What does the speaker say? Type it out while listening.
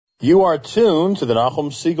You are tuned to the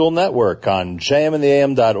Nachum Segal Network on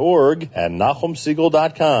jmintheam.org and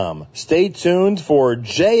NachumSegal.com. Stay tuned for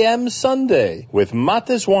JM Sunday with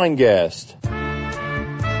Matis Weingast.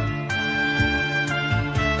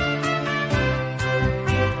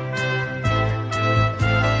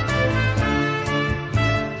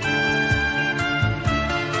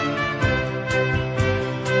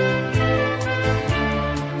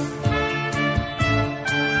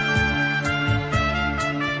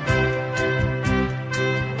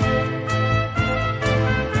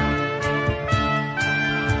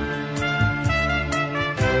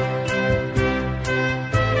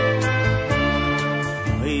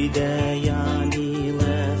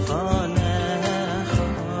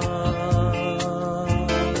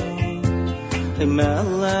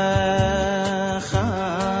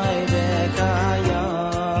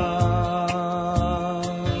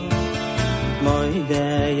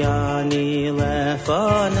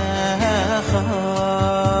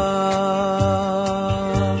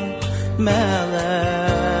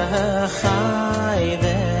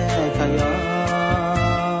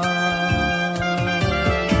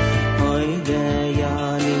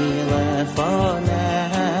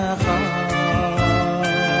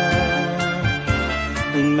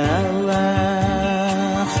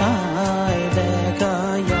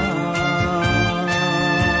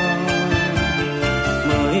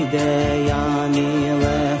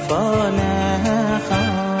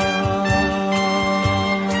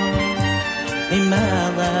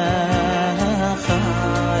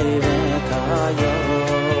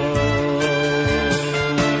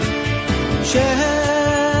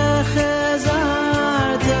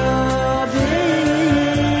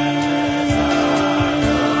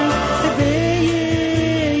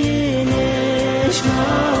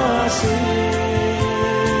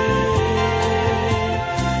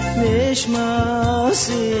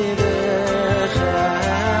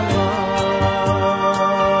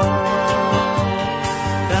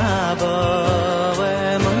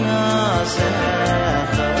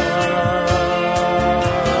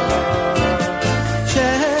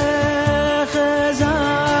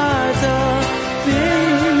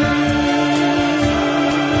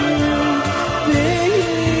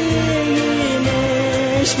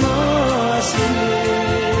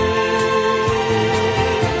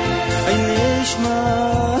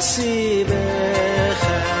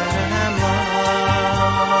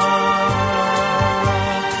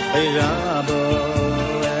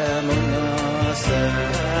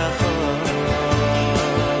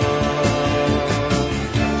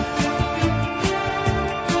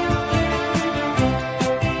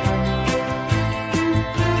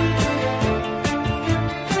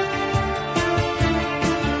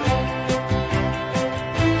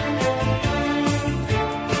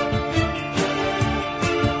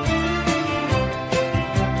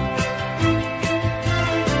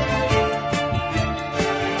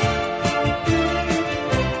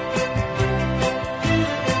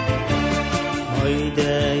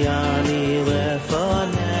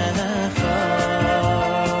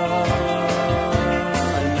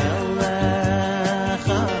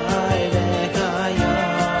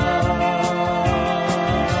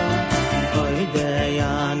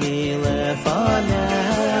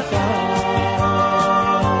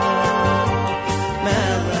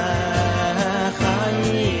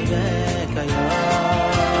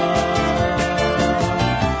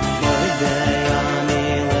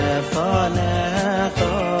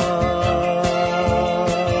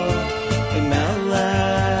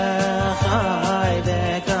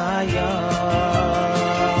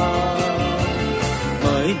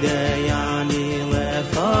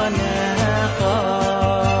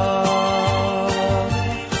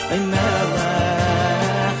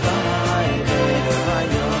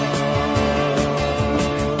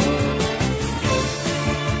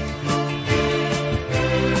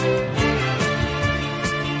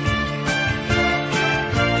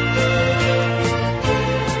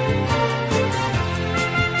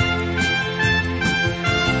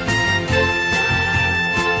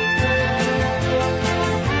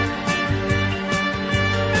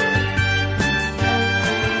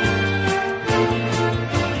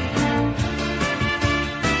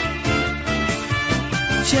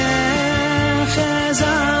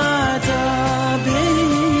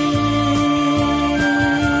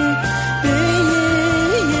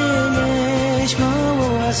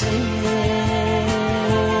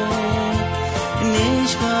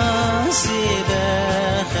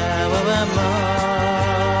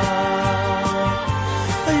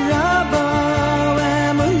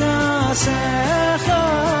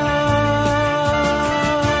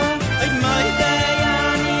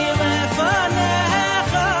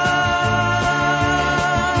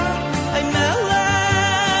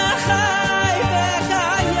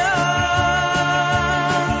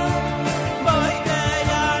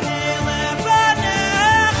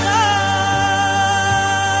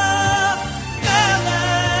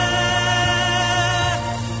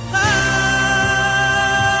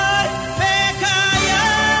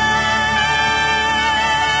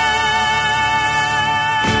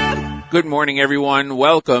 Good morning, everyone.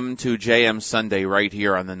 Welcome to JM Sunday right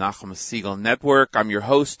here on the Nachum Segal Network. I'm your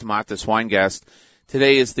host, Matis Weingast.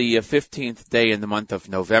 Today is the 15th day in the month of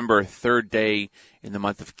November, third day in the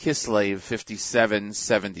month of Kislev,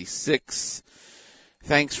 5776.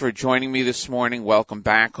 Thanks for joining me this morning. Welcome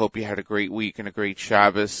back. Hope you had a great week and a great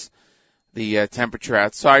Shabbos. The temperature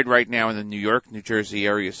outside right now in the New York, New Jersey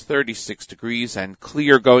area is 36 degrees and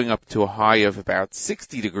clear, going up to a high of about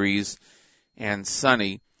 60 degrees and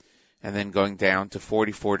sunny. And then going down to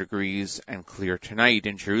 44 degrees and clear tonight.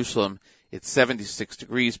 In Jerusalem, it's 76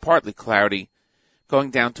 degrees, partly cloudy, going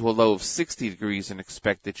down to a low of 60 degrees and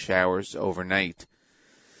expected showers overnight.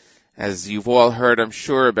 As you've all heard, I'm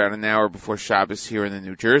sure, about an hour before Shabbos here in the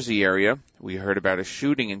New Jersey area, we heard about a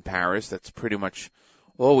shooting in Paris. That's pretty much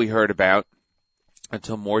all we heard about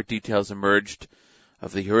until more details emerged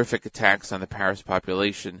of the horrific attacks on the Paris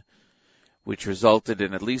population, which resulted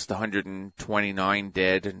in at least 129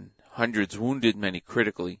 dead and hundreds wounded, many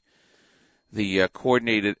critically. The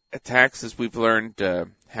coordinated attacks, as we've learned,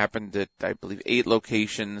 happened at, I believe, 8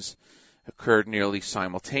 locations, occurred nearly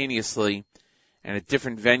simultaneously, and at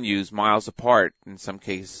different venues miles apart, in some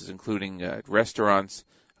cases, including restaurants,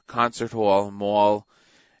 a concert hall, a mall,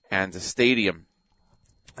 and a stadium.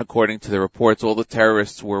 According to the reports, all the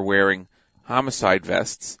terrorists were wearing homicide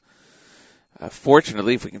vests.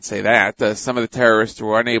 Fortunately, if we can say that, some of the terrorists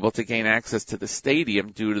were unable to gain access to the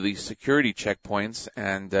stadium due to the security checkpoints,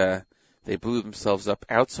 and they blew themselves up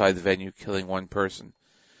outside the venue, killing one person.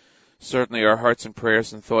 Certainly our hearts and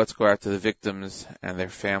prayers and thoughts go out to the victims and their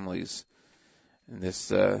families in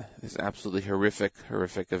this absolutely horrific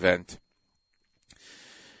event.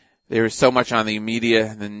 There is so much on the media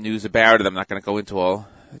and the news about it. I'm not going to go into all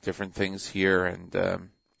the different things here,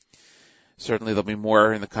 and certainly there'll be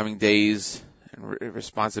more in the coming days, and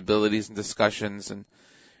responsibilities and discussions, and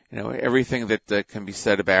everything that can be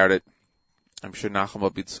said about it. I'm sure Nachum will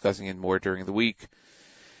be discussing it more during the week.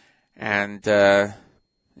 And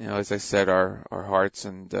as I said, our hearts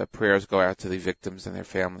and prayers go out to the victims and their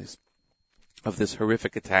families of this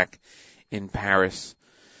horrific attack in Paris.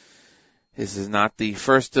 This is not the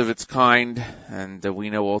first of its kind, and we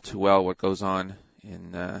know all too well what goes on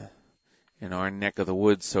in our neck of the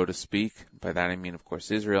woods, so to speak. By that I mean, of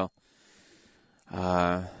course, Israel.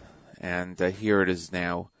 And here it is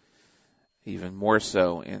now, even more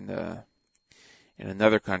so in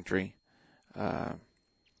another country.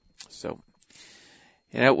 So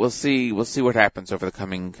we'll see what happens over the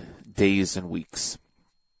coming days and weeks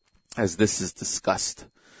as this is discussed.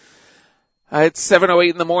 It's 7:08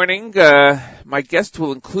 in the morning. My guest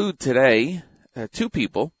will include today 2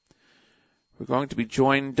 people. We're going to be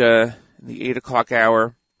joined in the 8 o'clock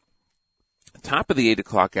hour. Top of the 8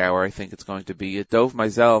 o'clock hour, I think it's going to be, Dov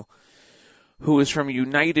Mizell, who is from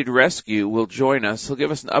United Rescue, will join us. He'll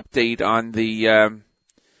give us an update on the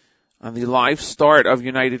live start of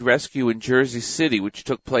United Rescue in Jersey City, which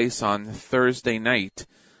took place on Thursday night.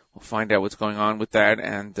 We'll find out what's going on with that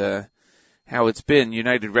and how it's been.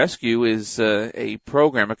 United Rescue is a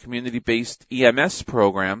program, a community-based EMS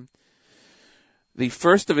program, the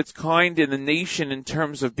first of its kind in the nation in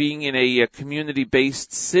terms of being in a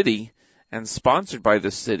community-based city and sponsored by the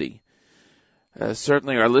city.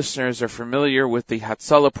 Certainly our listeners are familiar with the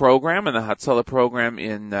Hatzalah program and the Hatzalah program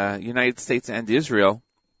in United States and Israel.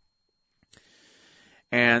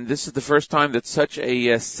 And this is the first time that such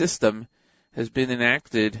a system has been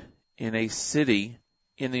enacted in a city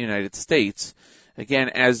in the United States, again,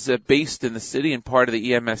 as based in the city and part of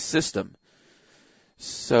the EMS system.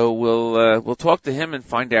 So we'll talk to him and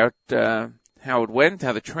find out how it went,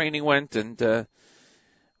 how the training went, and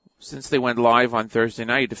since they went live on Thursday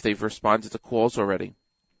night, if they've responded to calls already.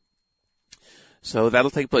 So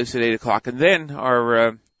that'll take place at 8 o'clock. And then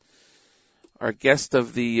our main guest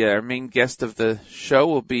of the show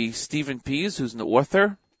will be Stephen Pease, who's an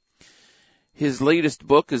author. His latest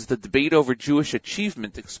book is The Debate Over Jewish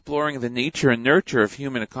Achievement, Exploring the Nature and Nurture of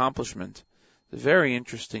Human Accomplishment. It's a very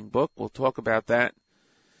interesting book. We'll talk about that.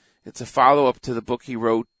 It's a follow-up to the book he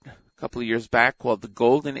wrote a couple of years back called The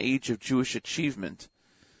Golden Age of Jewish Achievement,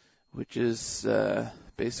 which is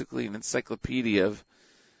basically an encyclopedia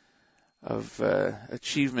of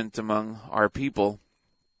achievement among our people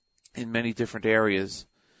in many different areas.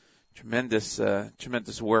 Tremendous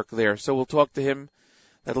work there. So we'll talk to him.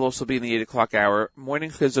 That'll also be in the 8 o'clock hour. Morning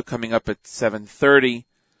Chizuk coming up at 7:30.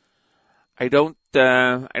 I don't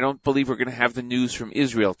believe we're going to have the news from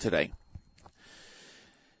Israel today.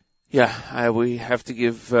 Yeah, we have to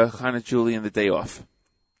give Hannah Julian the day off.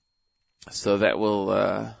 So that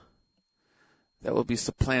will be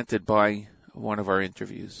supplanted by one of our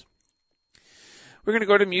interviews. We're going to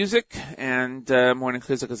go to music and Morning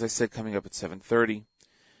Chizuk, as I said, coming up at 7:30.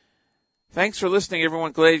 Thanks for listening,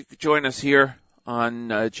 everyone. Glad you could join us here on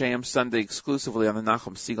JM Sunday exclusively on the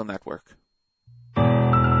Nachum Segal Network.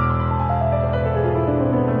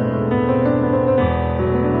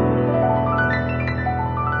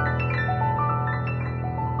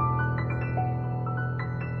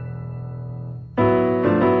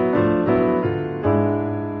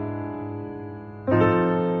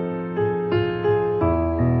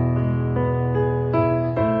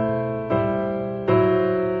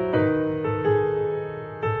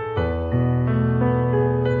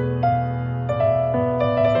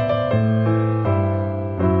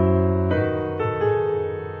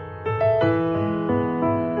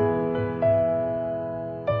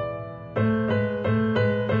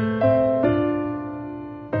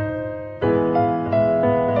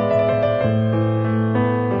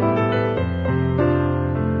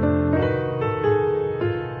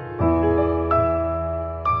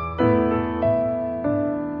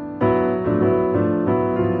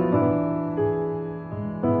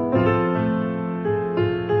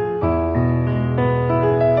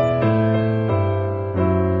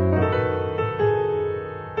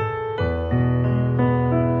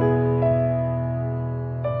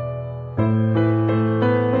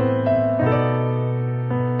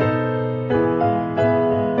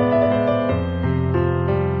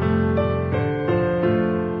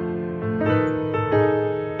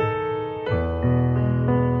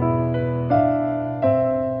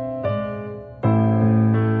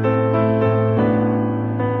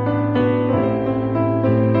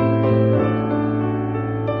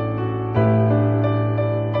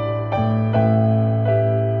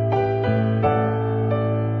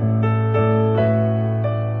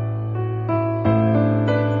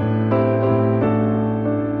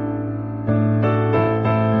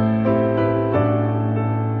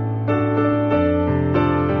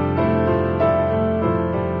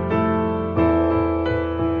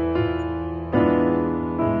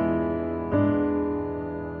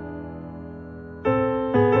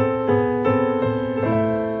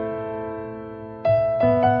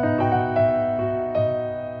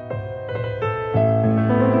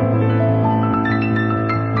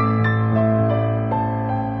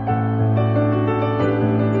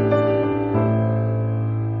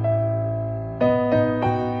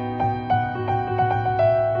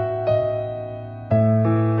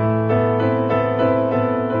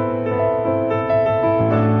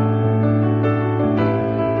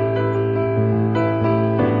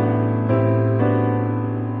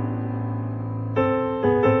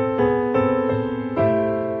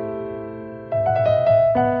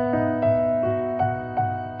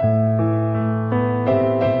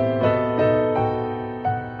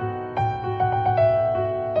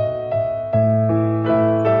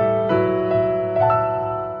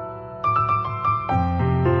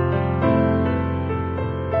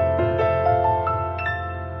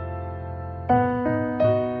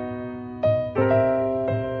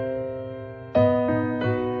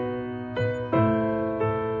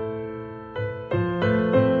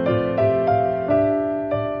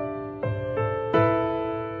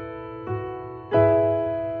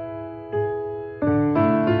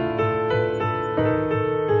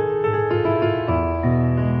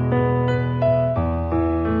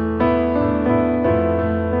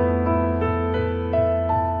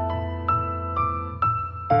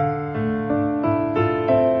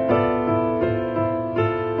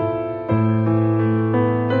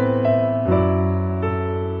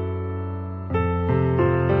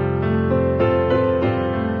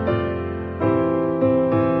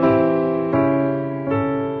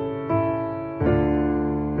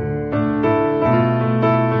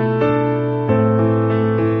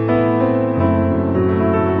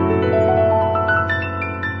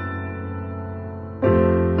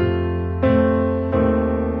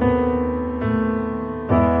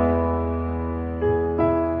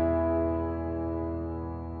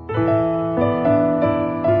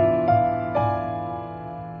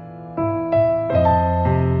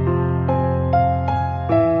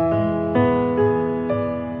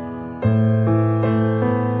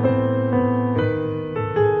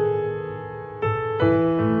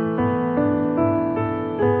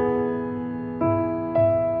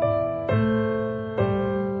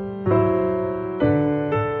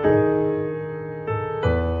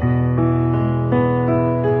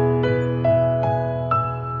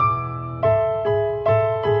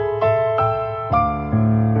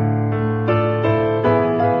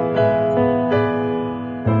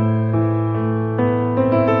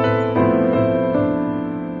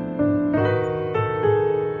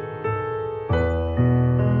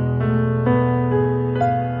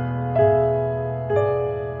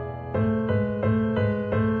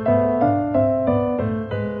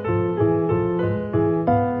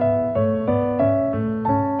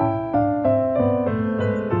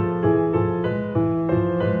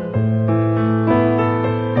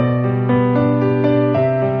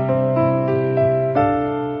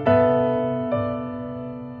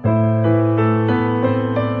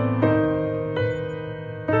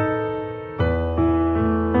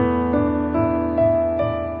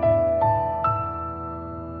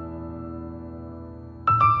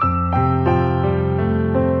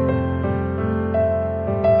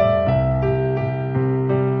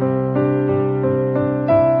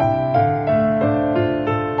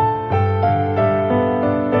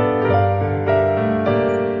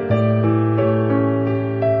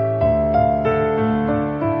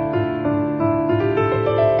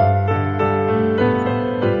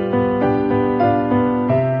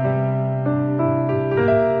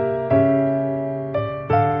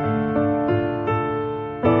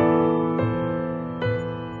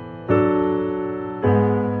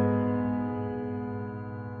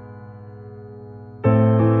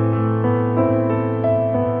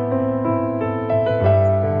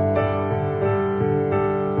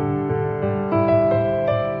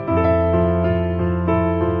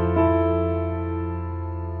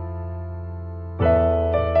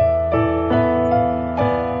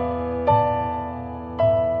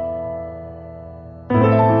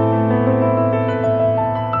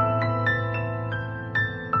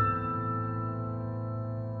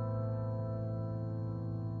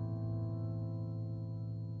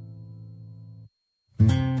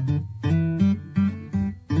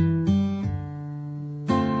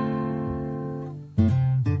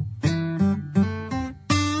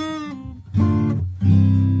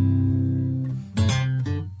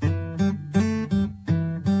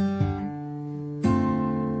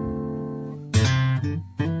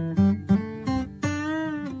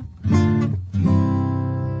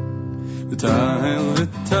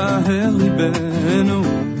 טהר ליבנו,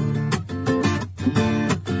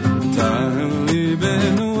 טהר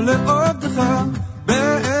ליבנו לעובדך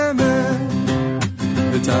באמת,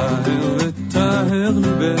 וטהר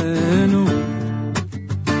ליבנו,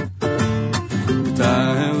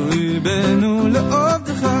 טהר ליבנו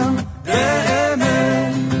לעובדך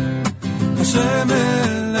באמת, השם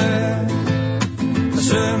מלך,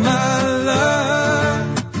 השם מלך,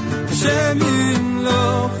 השם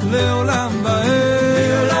ימלוך לעולם ועד,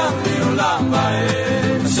 לעולם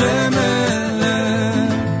ועד, השם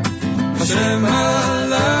מלך, השם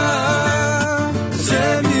מלך,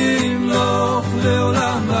 השם ימלוך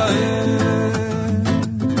לעולם ועד.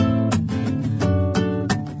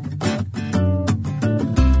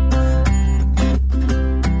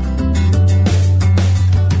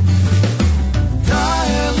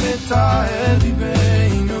 טהר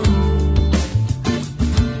ליבנו,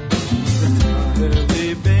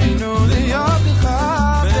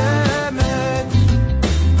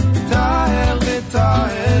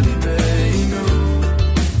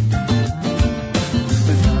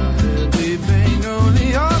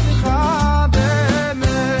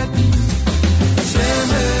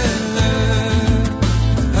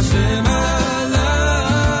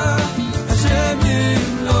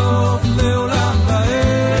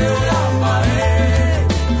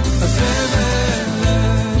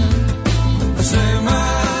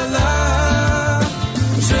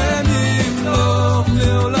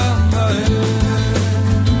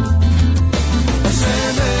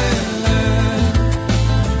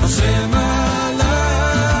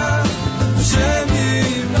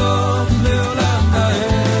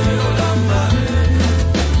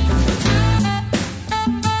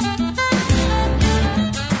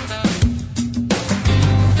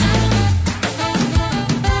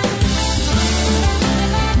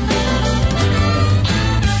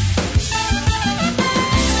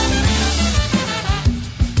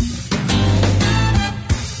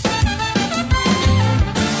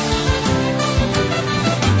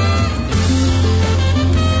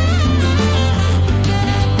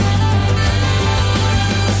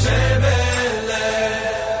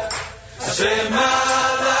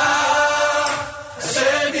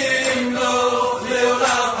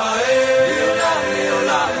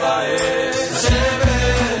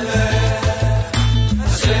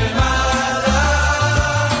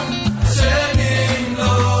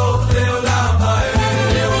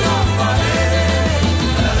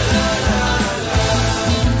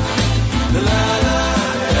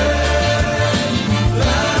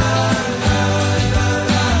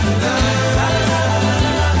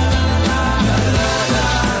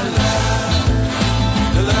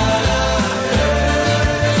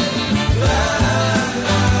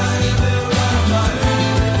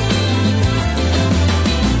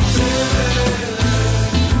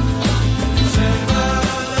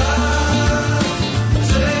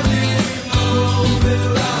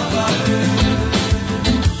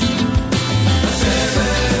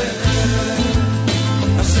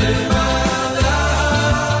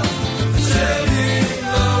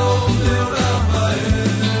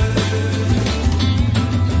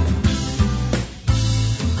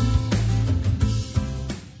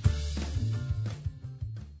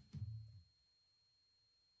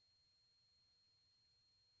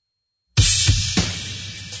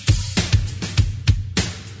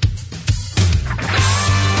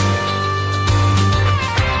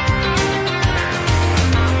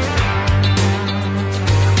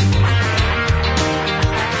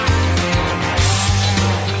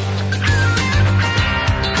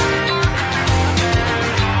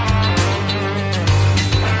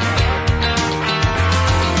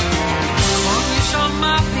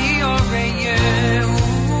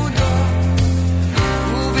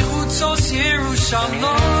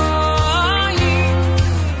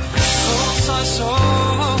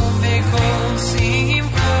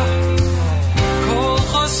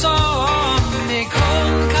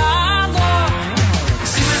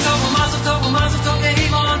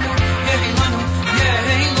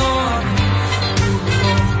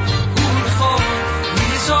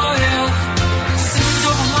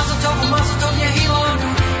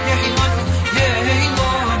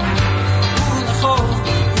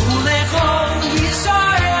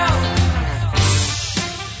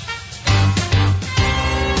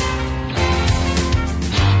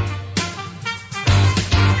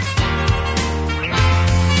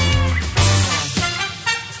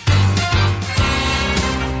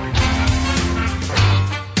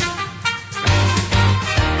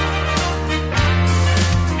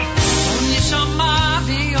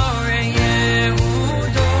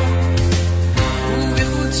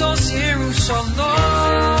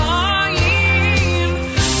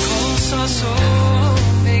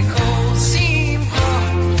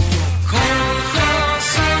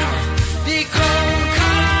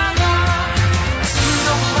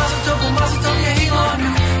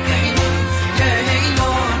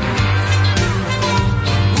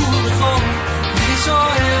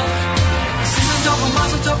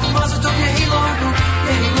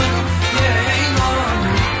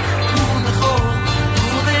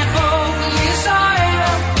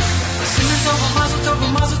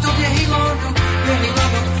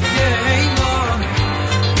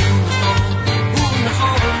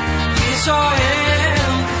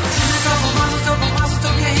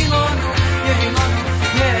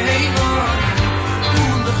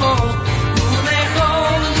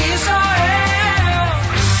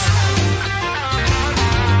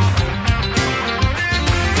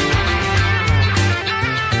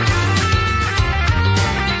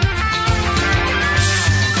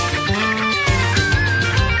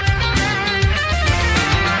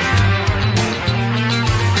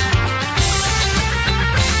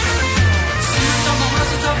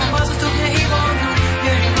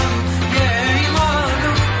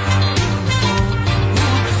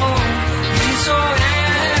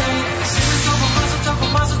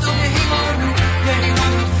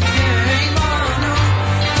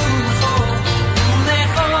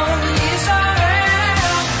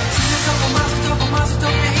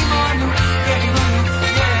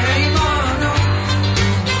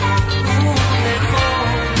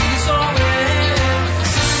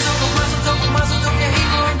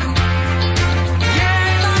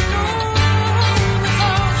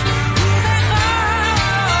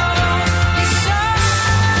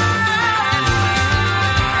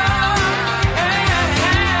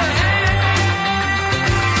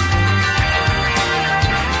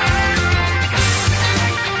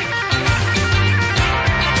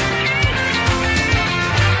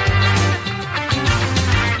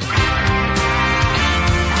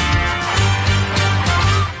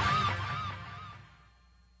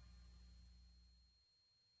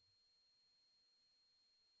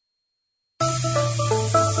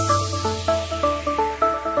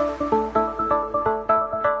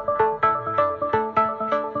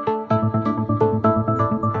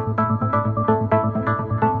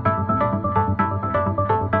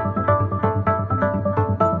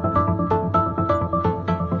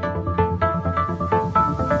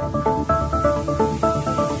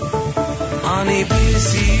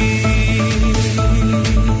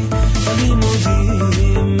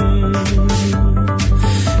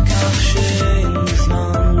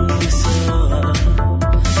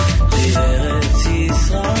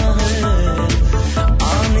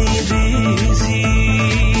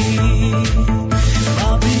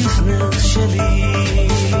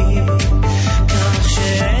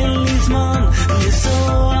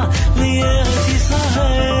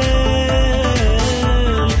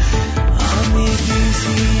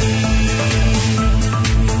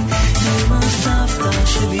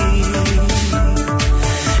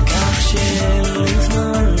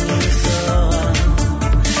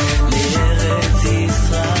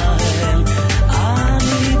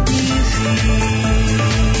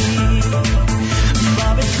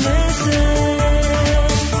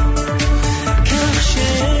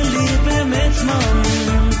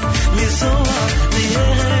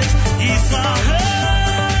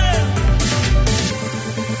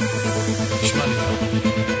 תשמע לי טוב,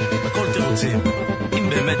 הכל תירוצים. אם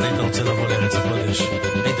באמת היית רוצה לבוא לארץ הקודש,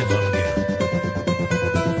 היית כבר מגיע.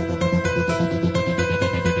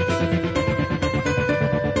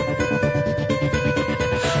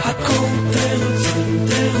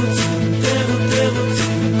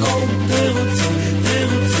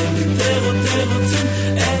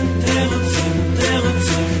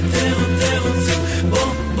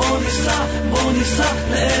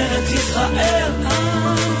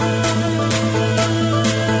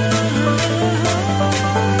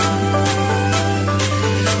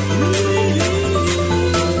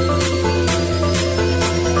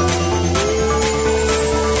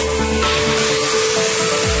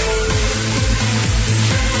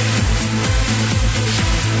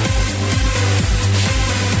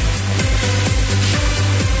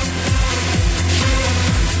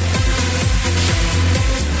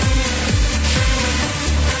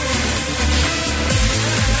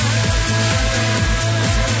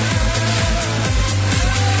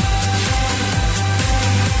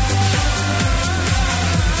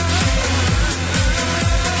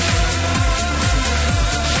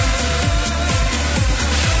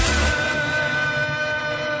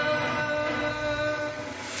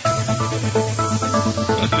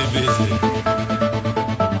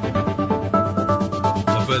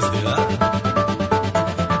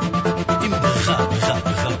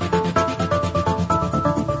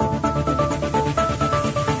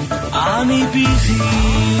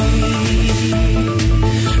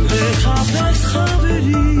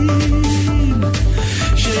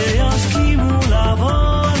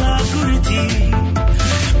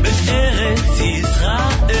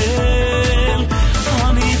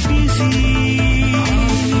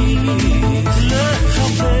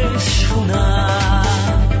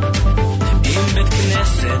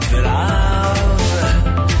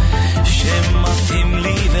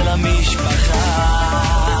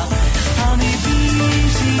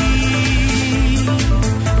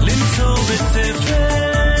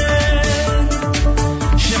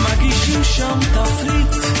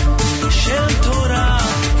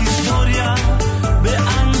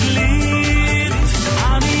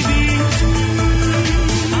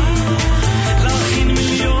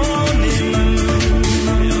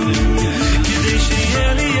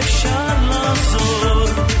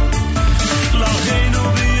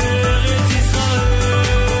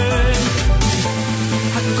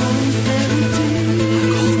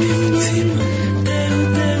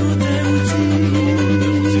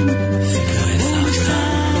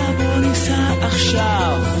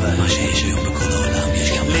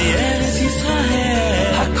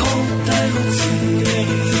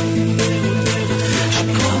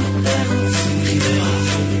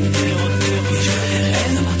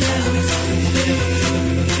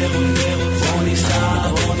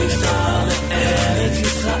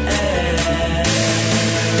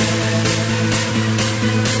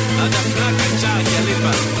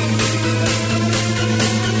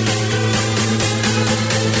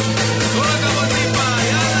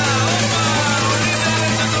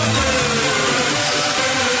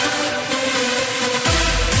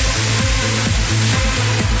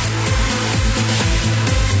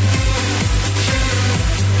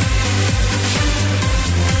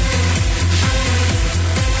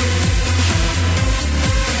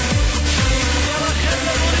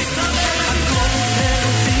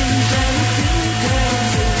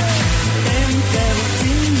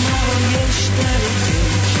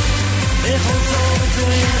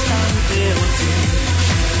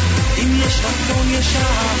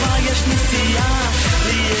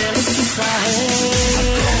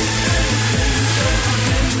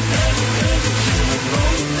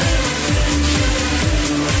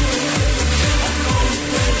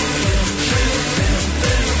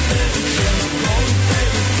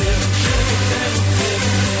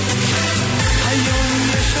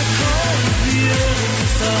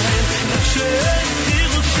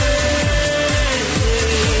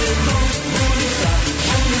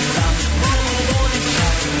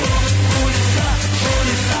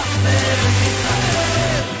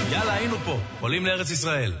 לארץ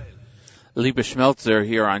ישראל Liba Schmeltzer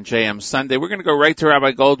here on JM Sunday. We're going to go right to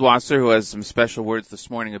Rabbi Goldwasser, who has some special words this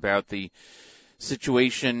morning about the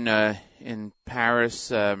situation in Paris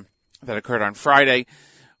that occurred on Friday.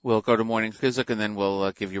 We'll go to Morning Chizuk, and then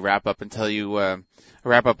we'll give you a wrap-up and tell you a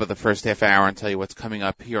wrap-up of the first half hour and tell you what's coming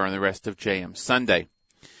up here on the rest of JM Sunday.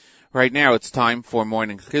 Right now, it's time for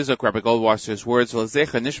Morning Chizuk. Rabbi Goldwasser's words,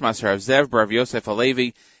 V'lezecha nishmas Rav Zev Rav Yosef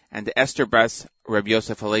Halevi and Esther Bas Rav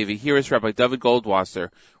Yosef Halevi. Here is Rabbi David Goldwasser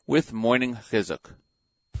with Morning Chizuk.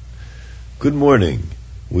 Good morning.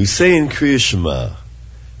 We say in Kriya Shema,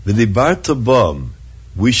 V'dibarta bom,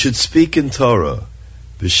 we should speak in Torah.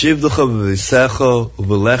 V'shivducha v'visecha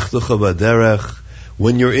u'v'lechtecha b'derech,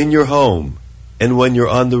 when you're in your home and when you're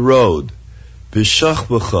on the road.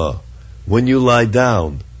 V'shachbecha, when you lie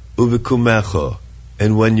down. U'v'kumecha,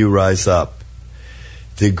 and when you rise up.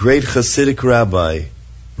 The great Hasidic rabbi,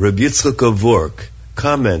 Rabbi Yitzchak of Vork,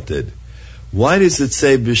 commented, why does it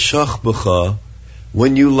say b'shachbecha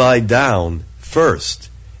when you lie down first,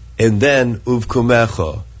 and then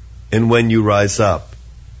uvkumecha, and when you rise up?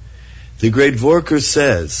 The great Vorker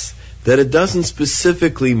says that it doesn't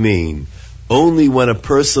specifically mean only when a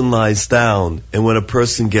person lies down and when a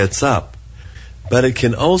person gets up, but it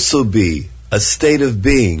can also be a state of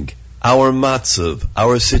being, our matzav,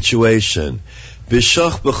 our situation.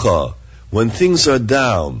 B'shachbecha, when things are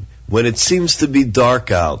down, when it seems to be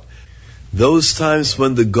dark out, those times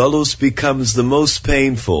when the galus becomes the most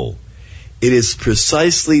painful, it is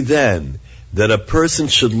precisely then that a person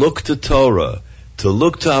should look to Torah, to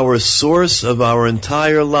look to our source of our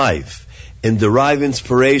entire life, and derive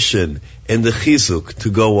inspiration and the chizuk to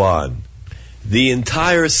go on. The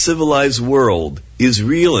entire civilized world is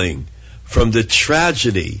reeling from the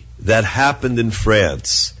tragedy that happened in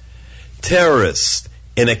France. Terrorists,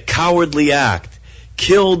 in a cowardly act,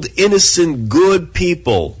 killed innocent, good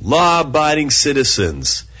people, law-abiding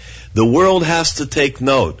citizens. The world has to take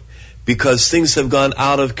note because things have gone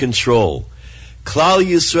out of control. Klal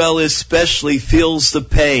Yisrael especially feels the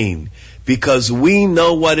pain because we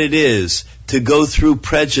know what it is to go through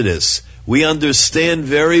prejudice. We understand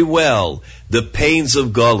very well the pains of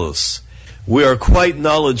Golus. We are quite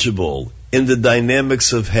knowledgeable in the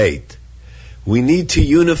dynamics of hate. We need to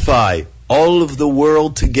unify all of the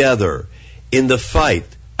world together in the fight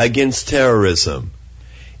against terrorism.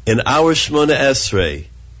 In our Shmona Esrei,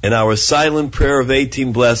 in our silent prayer of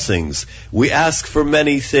 18 blessings, we ask for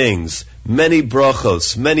many things, many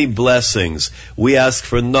brachos, many blessings. We ask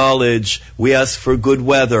for knowledge, we ask for good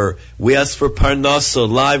weather, we ask for parnasa,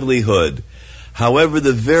 livelihood. However,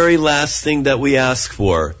 the very last thing that we ask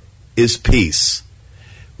for is peace.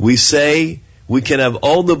 We say we can have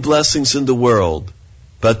all the blessings in the world,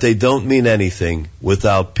 but they don't mean anything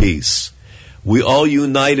without peace. We all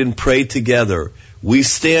unite and pray together. We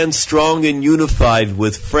stand strong and unified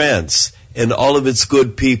with France and all of its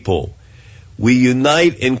good people. We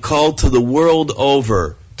unite and call to the world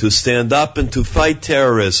over to stand up and to fight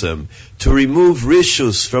terrorism, to remove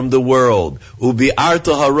rishus from the world.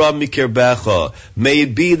 Ubi'arta hara mikirbecha. May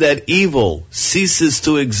it be that evil ceases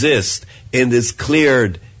to exist and is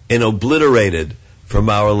cleared and obliterated from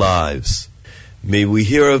our lives. May we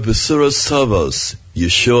hear of Besuros Tovos,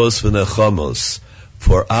 Yeshuos v'Nechamos,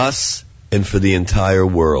 for us and for the entire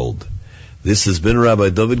world. This has been Rabbi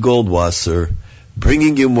David Goldwasser,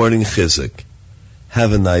 bringing you Morning Chizuk.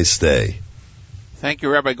 Have a nice day. Thank you,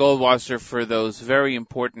 Rabbi Goldwasser, for those very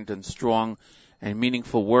important and strong and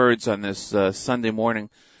meaningful words on this Sunday morning,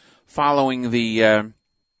 following the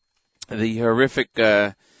horrific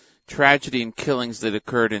tragedy and killings that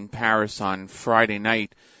occurred in Paris on Friday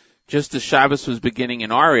night. Just as Shabbos was beginning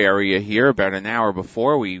in our area here, about an hour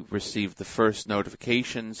before, we received the first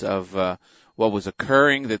notifications of what was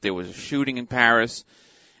occurring, that there was a shooting in Paris.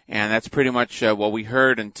 And that's pretty much what we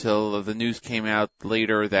heard until the news came out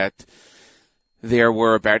later that there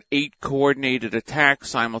were about 8 coordinated attacks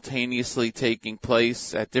simultaneously taking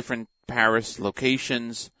place at different Paris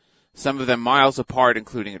locations, some of them miles apart,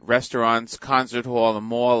 including at restaurants, concert hall, a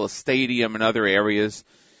mall, a stadium, and other areas,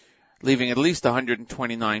 leaving at least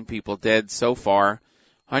 129 people dead so far,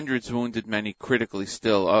 hundreds wounded, many critically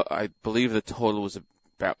still. I believe the total was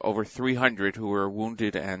about over 300 who were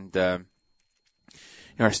wounded and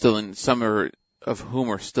are still in, some of whom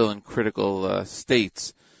are still in critical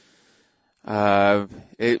states.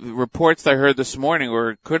 Reports I heard this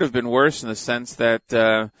morning could have been worse in the sense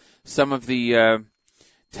that some of the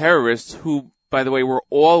terrorists, who, by the way, were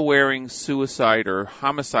all wearing suicide or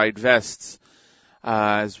homicide vests,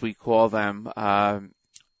 as we call them,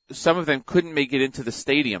 some of them couldn't make it into the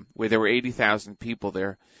stadium where there were 80,000 people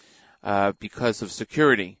there because of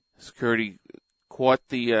security. Security caught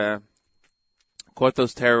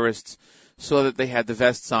those terrorists, saw that they had the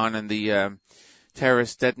vests on, and the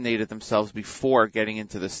terrorists detonated themselves before getting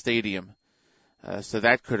into the stadium. So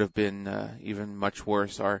that could have been even much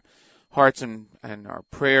worse. Our hearts and our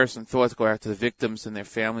prayers and thoughts go out to the victims and their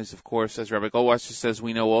families, of course. As Rabbi Goldwasser says,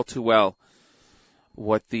 we know all too well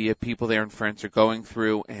what the people there in France are going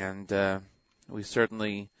through, and we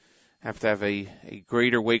certainly have to have a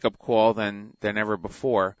greater wake-up call than ever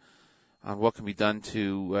before on what can be done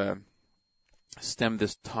to stem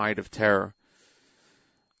this tide of terror.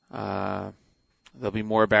 There'll be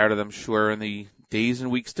more about it, I'm sure, in the days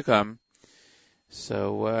and weeks to come.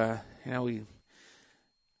 So,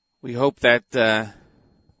 we hope that the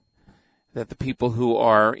people who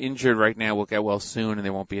are injured right now will get well soon and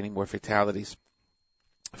there won't be any more fatalities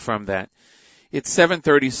from that. It's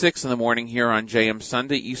 7:36 in the morning here on JM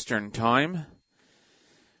Sunday Eastern Time.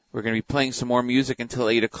 We're going to be playing some more music until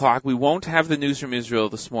 8 o'clock. We won't have the news from Israel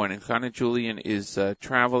this morning. Chana Julian is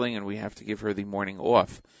traveling, and we have to give her the morning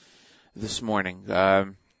off this morning.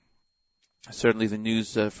 Certainly the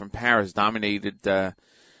news from Paris dominated the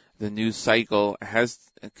news cycle,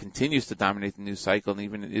 continues to dominate the news cycle, and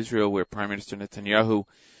even in Israel, where Prime Minister Netanyahu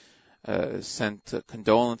sent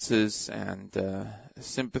condolences and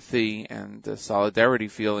sympathy and solidarity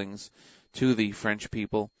feelings to the French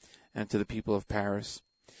people and to the people of Paris.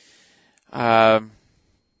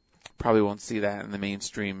 Probably won't see that in the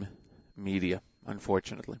mainstream media,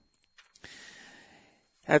 unfortunately.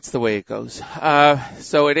 That's the way it goes.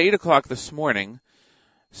 So at 8 o'clock this morning,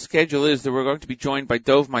 schedule is that we're going to be joined by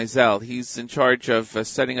Dov Mizell. He's in charge of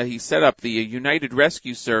he set up the United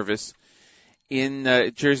Rescue Service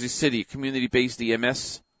in Jersey City, a community-based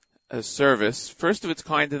EMS service, first of its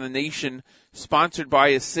kind in the nation, sponsored by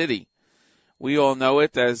a city. We all know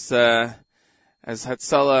it as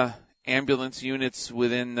Hatzalah ambulance units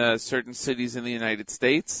within certain cities in the United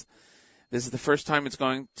States. This is the first time it's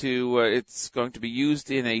going to be used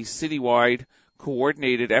in a citywide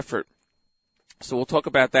coordinated effort. So we'll talk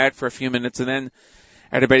about that for a few minutes, and then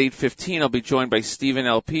at about 8:15 I'll be joined by Stephen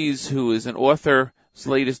L. Pease, who is an author. His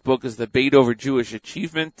latest book is The Debate Over Jewish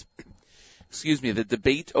Achievement,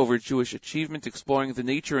 exploring the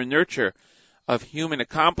nature and nurture of human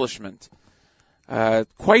accomplishment.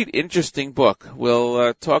 Quite interesting book.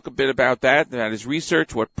 We'll talk a bit about his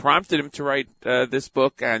research, what prompted him to write this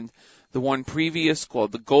book, and the one previous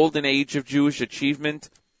called The Golden Age of Jewish Achievement.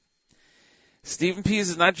 Stephen Pease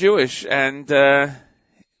is not Jewish, and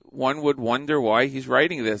one would wonder why he's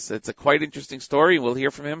writing this. It's a quite interesting story. We'll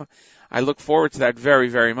hear from him. I look forward to that very,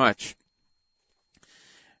 very much.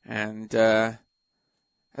 And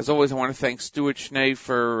as always, I want to thank Stuart Schnee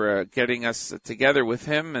for getting us together with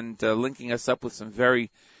him and linking us up with some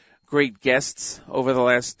very great guests over the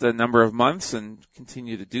last number of months, and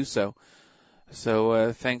continue to do so.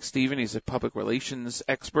 So thanks, Stephen. He's a public relations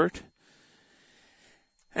expert.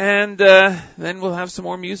 And then we'll have some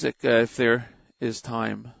more music if there is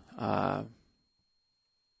time.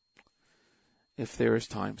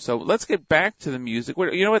 So let's get back to the music.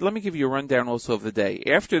 You know what? Let me give you a rundown also of the day.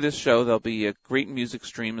 After this show, there'll be a great music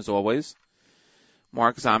stream as always.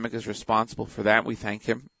 Mark Zamek is responsible for that. We thank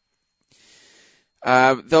him.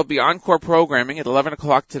 There'll be encore programming at 11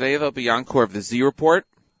 o'clock today. There'll be encore of the Z Report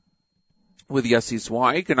with Yossi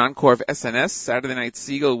Zweig, an encore of SNS, Saturday Night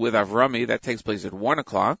Siegel with Avrami. That takes place at 1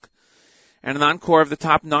 o'clock. And an encore of the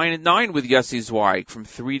Top 9 at 9 with Yossi Zweig from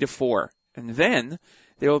 3 to 4. And then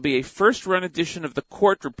there will be a first-run edition of the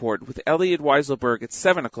Court Report with Elliot Weiselberg at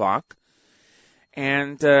 7 o'clock.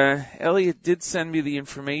 And Elliot did send me the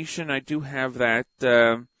information. I do have that.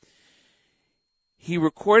 He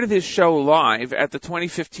recorded his show live at the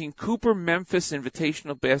 2015 Cooper Memphis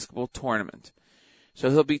Invitational Basketball Tournament. So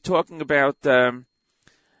he'll be talking about the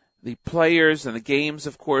players and the games,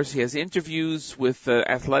 of course. He has interviews with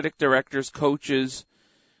athletic directors, coaches,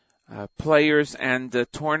 players, and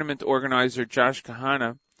tournament organizer Josh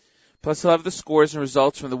Kahana. Plus, he'll have the scores and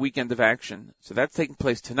results from the weekend of action. So that's taking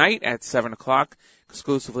place tonight at 7 o'clock,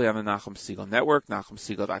 exclusively on the Nachum Segal Network,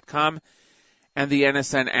 NachumSegal.com, and the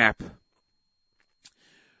NSN app.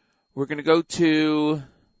 We're going to go to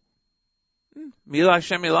Mila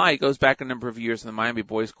Hashem Milai. Goes back a number of years in the Miami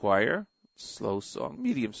Boys Choir. Slow song,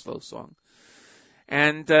 medium slow song.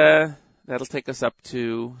 And that'll take us up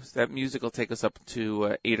to, that music will take us up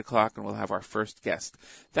to 8 o'clock, and we'll have our first guest.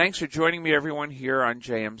 Thanks for joining me, everyone, here on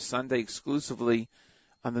JM Sunday, exclusively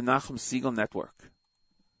on the Nachum Segal Network.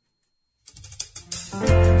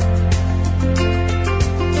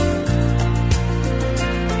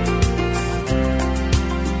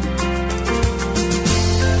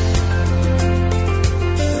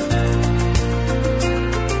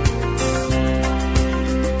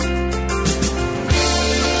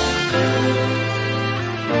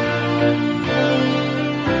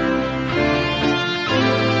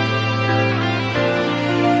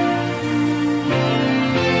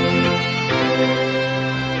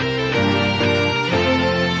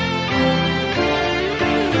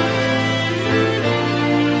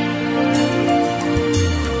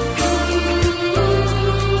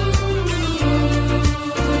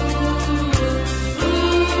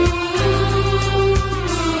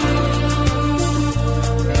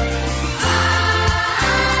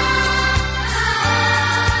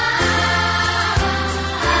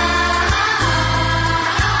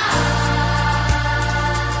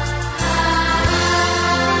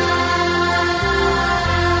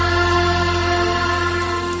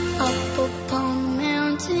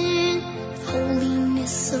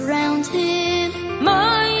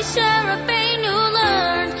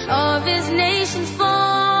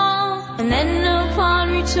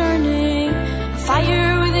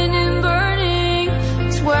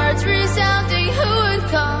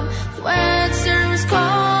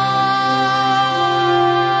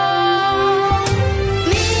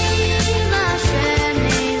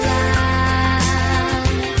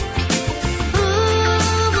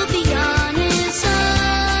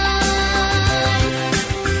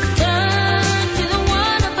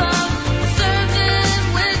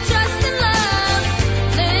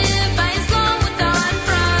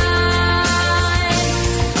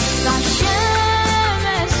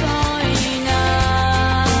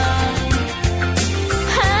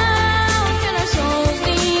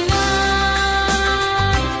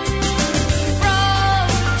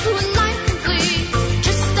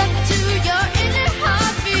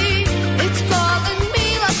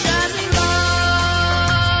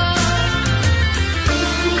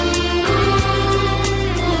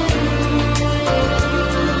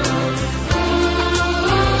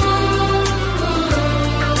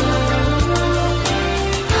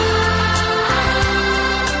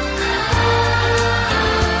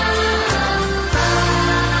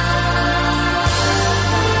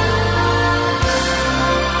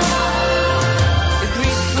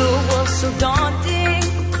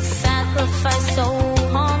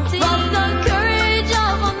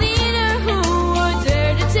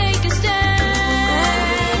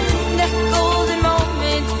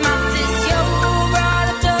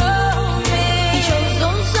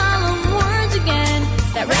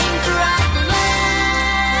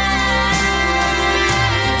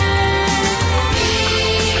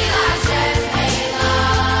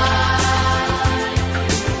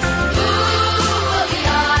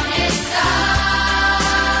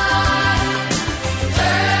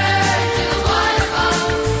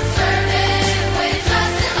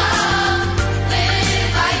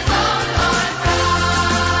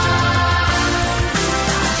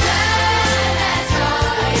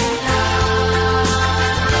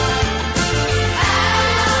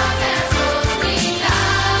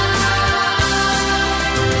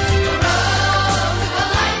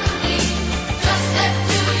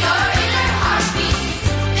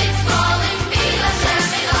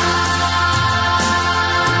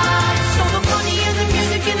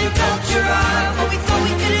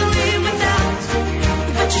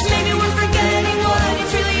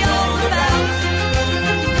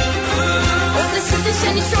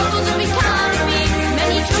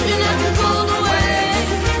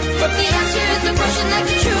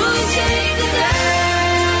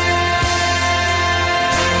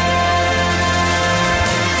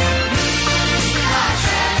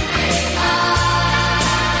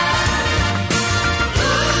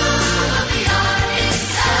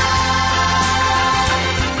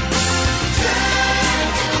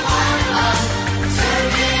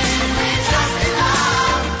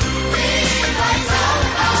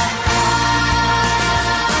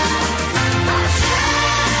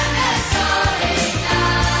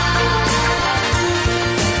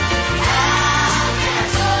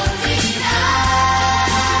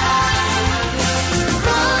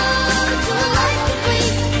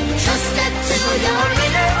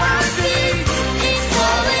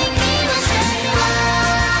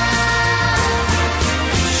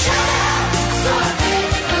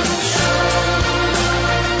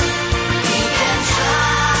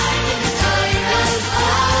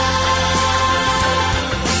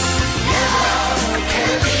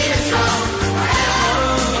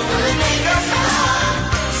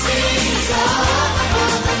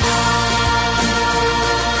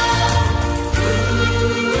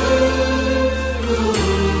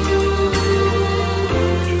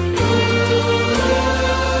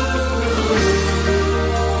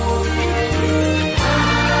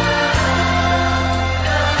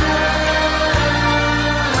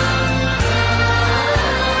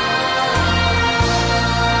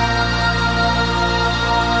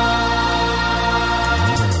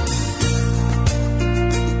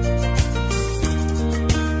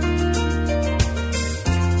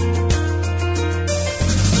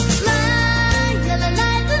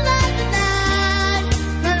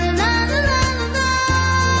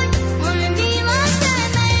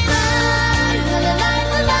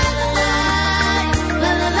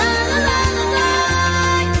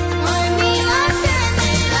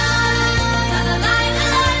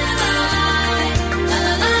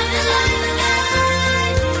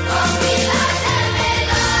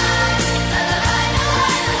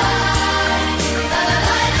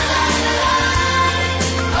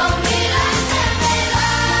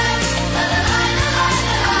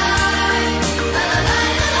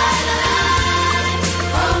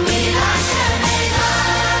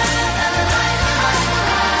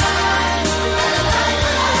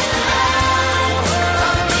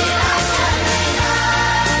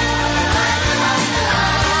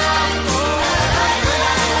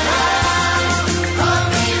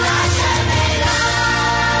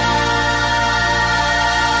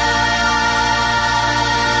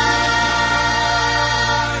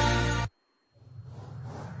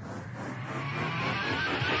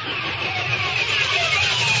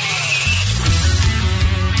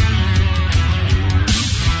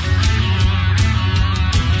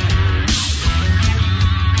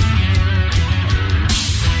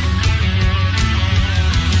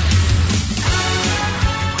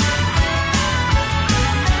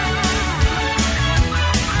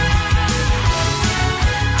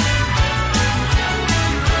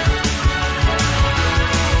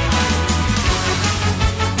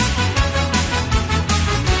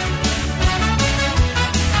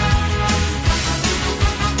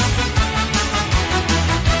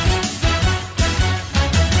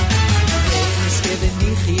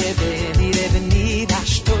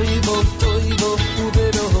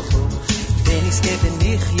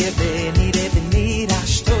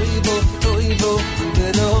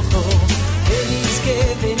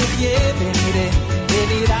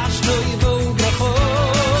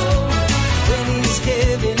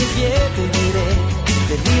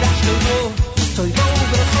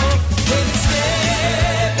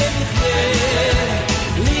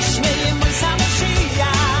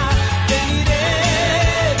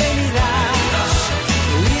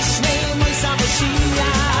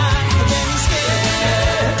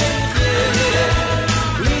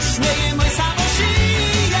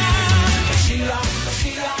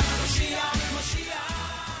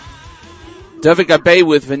 David Gabay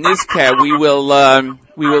with Venizka. We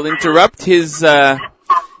will interrupt his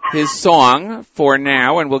song for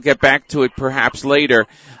now, and we'll get back to it perhaps later.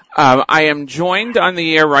 I am joined on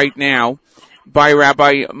the air right now by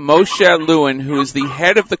Rabbi Moshe Lewin, who is the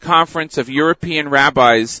head of the Conference of European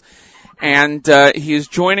Rabbis, and he is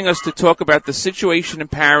joining us to talk about the situation in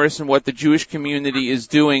Paris and what the Jewish community is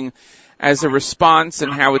doing as a response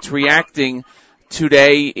and how it's reacting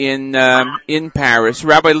today in Paris.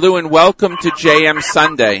 Rabbi Lewin, welcome to JM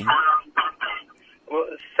Sunday. Well,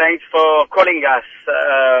 thanks for calling us.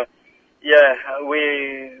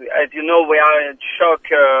 As you know, we are in shock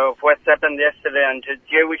of what happened yesterday, and the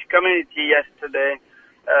Jewish community yesterday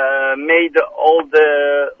made all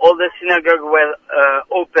the synagogues were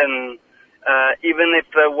open, even if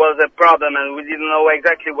there was a problem, and we didn't know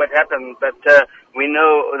exactly what happened, but we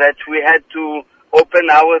know that we had to open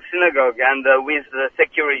our synagogue and with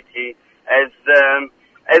security, as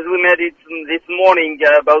we made it this morning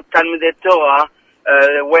about Talmudei Torah.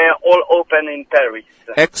 Were all open in Paris.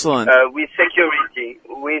 Excellent. With security,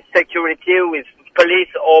 with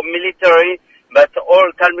police or military, but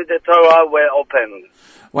all Talmudei Torah were open.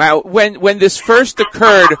 Wow. When this first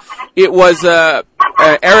occurred, it was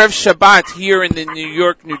Erev Shabbat here in the New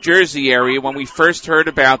York, New Jersey area when we first heard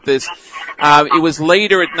about this. It was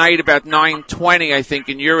later at night, about 9:20, I think,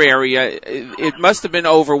 in your area. It must have been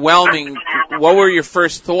overwhelming. What were your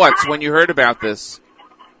first thoughts when you heard about this?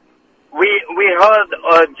 We heard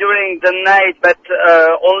during the night, but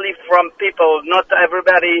only from people, not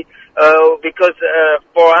everybody, because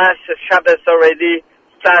for us Shabbos already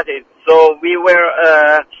started. So we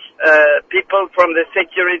were people from the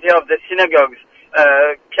security of the synagogues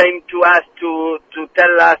came to us to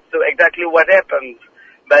tell us exactly what happened.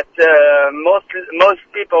 But most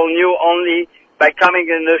people knew only by coming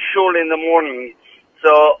in the shul in the morning.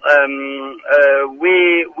 So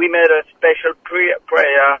we made a special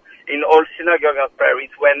prayer in all synagogues of Paris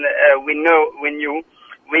when we knew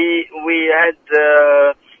we had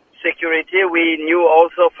security. We knew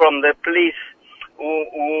also from the police who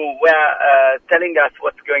were telling us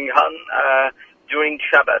what's going on during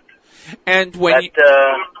Shabbat. And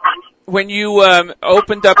when you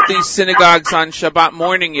opened up these synagogues on Shabbat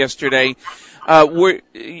morning yesterday,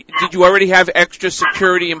 did you already have extra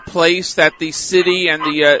security in place that the city and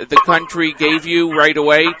the country gave you right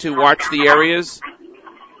away to watch the areas?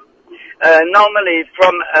 Normally,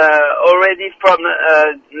 already from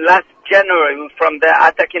last January, from the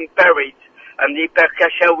attack in Paris and the Hyper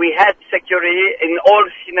Cacher, we had security in all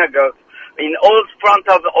synagogues, in all front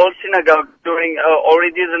of all synagogues during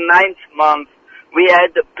already the 9th month. We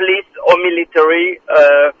had police or military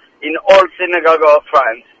in all synagogues of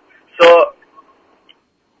France. So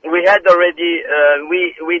we had already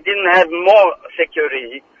we didn't have more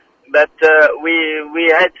security, but we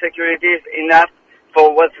had security enough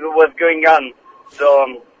for what was going on.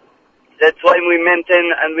 So that's why we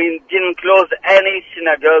maintained and we didn't close any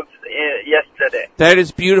synagogues yesterday. That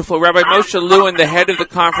is beautiful. Rabbi Moshe Lewin, the head of the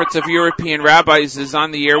Conference of European Rabbis, is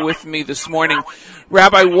on the air with me this morning.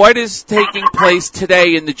 Rabbi, what is taking place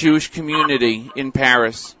today in the Jewish community in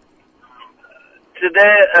Paris?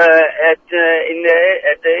 Today, at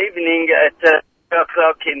the evening, at 2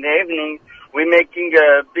 o'clock in the evening, we're making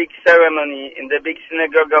a big ceremony in the big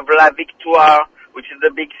synagogue of La Victoire, which is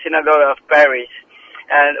the big synagogue of Paris.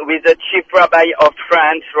 and with the chief rabbi of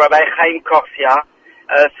France, Rabbi Chaim Korsia.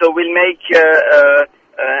 So we'll make a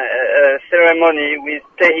ceremony with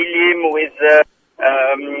Tehillim, with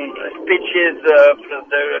speeches of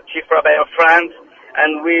the chief rabbi of France,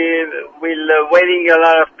 and we'll waiting a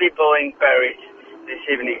lot of people in Paris this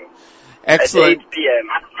evening. Excellent. At 8 p.m.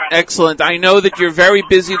 Excellent. I know that you're very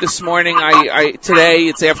busy this morning. Today,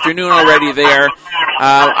 it's afternoon already there.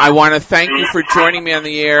 I want to thank you for joining me on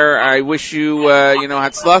the air. I wish you,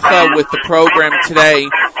 hatzlacha with the program today,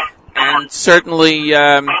 and certainly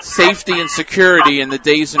safety and security in the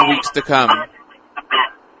days and weeks to come.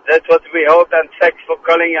 That's what we hope, and thanks for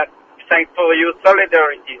calling us. Thanks for your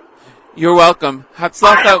solidarity. You're welcome.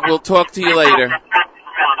 Hatzlacha. We'll talk to you later.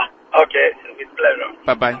 Okay, with pleasure.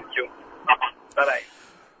 Bye-bye. Thank you. Bye-bye.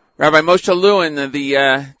 Rabbi Moshe Lewin,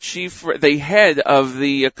 the head of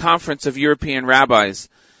the Conference of European Rabbis,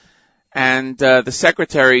 and the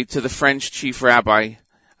secretary to the French chief rabbi,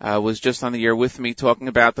 was just on the air with me talking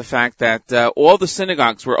about the fact that all the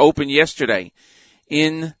synagogues were open yesterday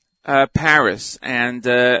in Paris, and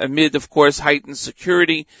amid, of course, heightened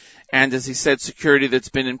security, and as he said, security that's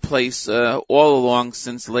been in place all along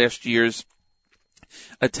since last year's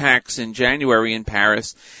attacks in January in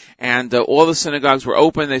Paris. And all the synagogues were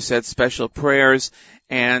open. They said special prayers.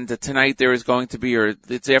 And tonight there is going to be, or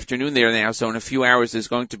it's afternoon there now, so in a few hours there's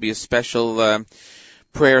going to be a special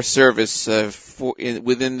prayer service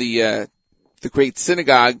within the Great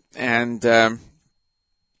Synagogue, and that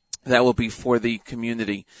will be for the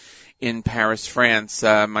community in Paris, France.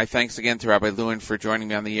 My thanks again to Rabbi Lewin for joining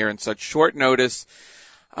me on the air in such short notice.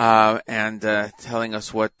 And telling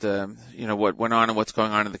us what went on and what's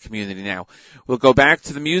going on in the community now. We'll go back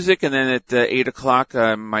to the music, and then at 8 o'clock,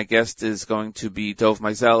 my guest is going to be Dov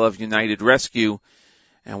Mizell of United Rescue,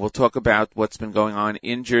 and we'll talk about what's been going on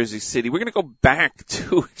in Jersey City. We're going to go back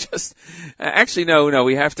to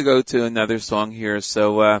we have to go to another song here,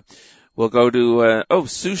 so we'll go to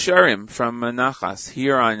Sue Sharim from Nachas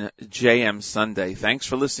here on JM Sunday. Thanks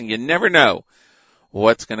for listening. You never know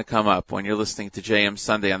what's going to come up when you're listening to JM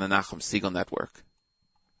Sunday on the Nachum Segal Network.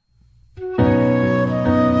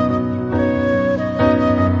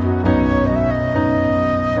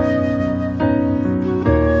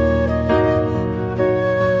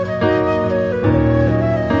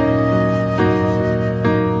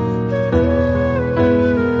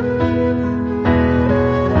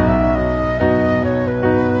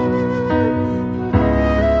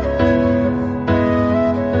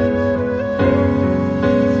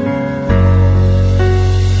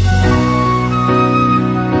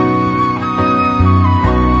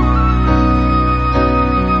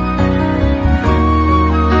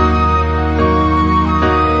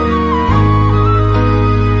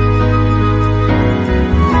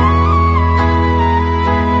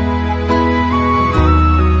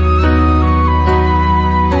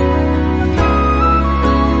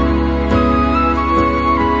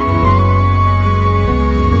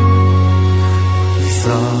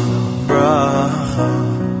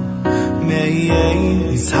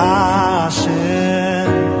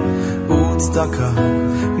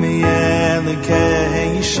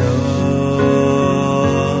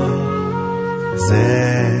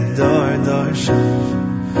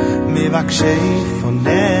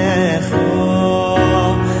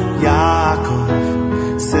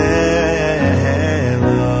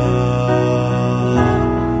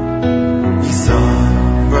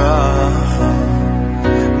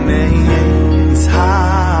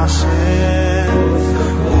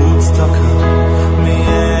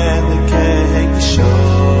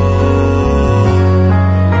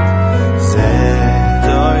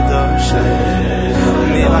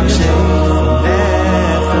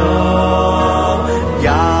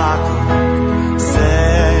 Yeah.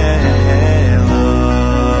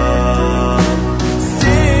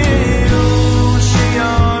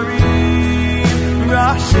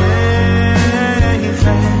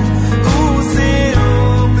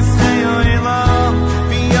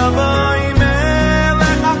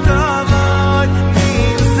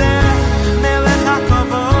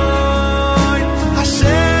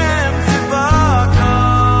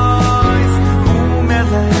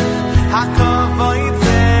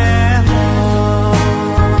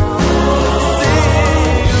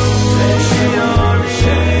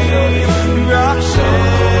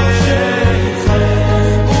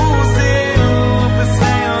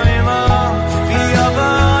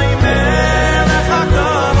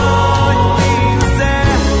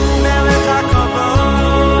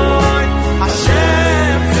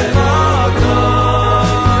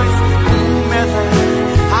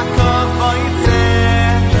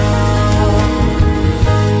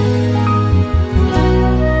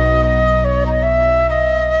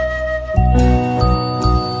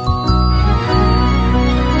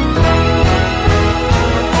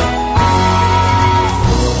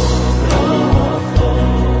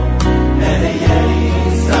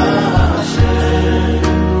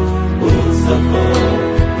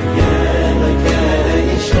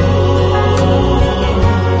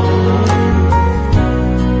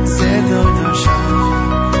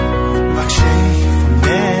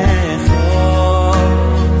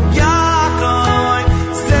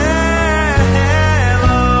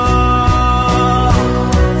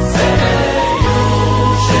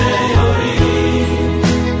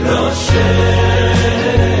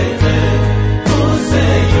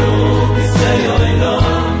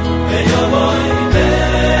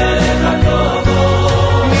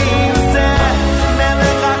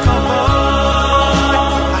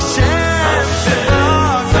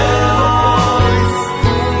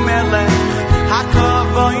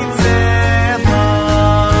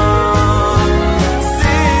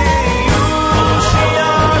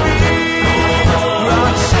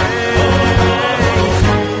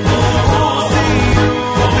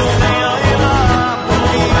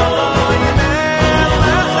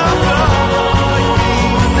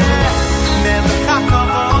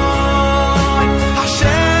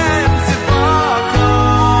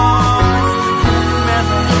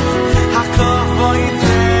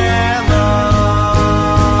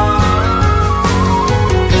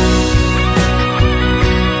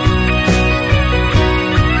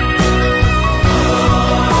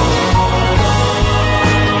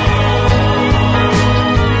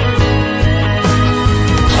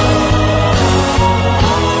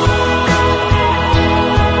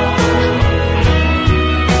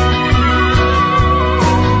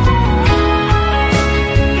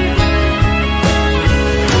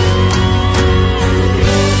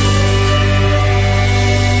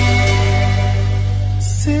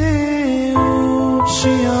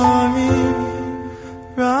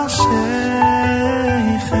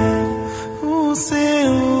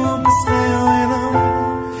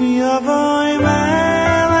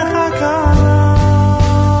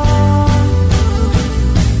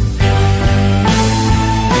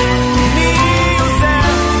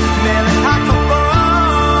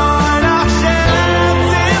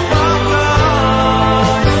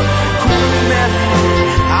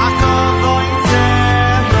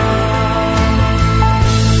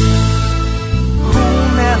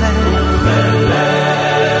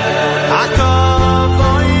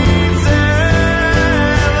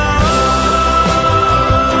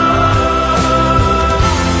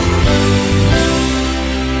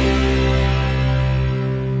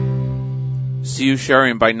 Siu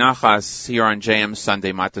Sharim by Nachas here on JM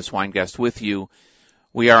Sunday. Matis Weingast with you.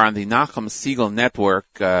 We are on the Nachum Segal Network,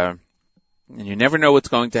 and you never know what's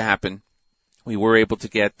going to happen. We were able to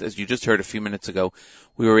get, as you just heard a few minutes ago,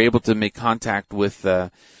 we were able to make contact with the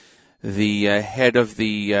head of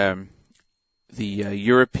the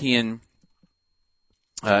European,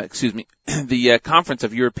 the Conference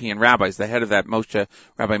of European Rabbis, the head of that,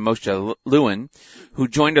 Rabbi Moshe Lewin, who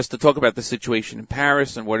joined us to talk about the situation in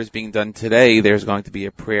Paris and what is being done today. There's going to be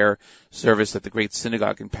a prayer service at the Great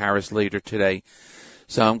Synagogue in Paris later today.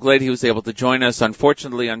 So I'm glad he was able to join us,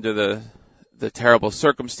 unfortunately under the terrible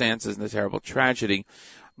circumstances and the terrible tragedy,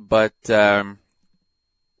 but it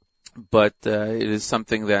is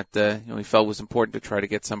something that we felt was important to try to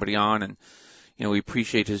get somebody on, and we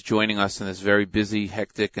appreciate his joining us in this very busy,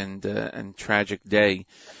 hectic, and tragic day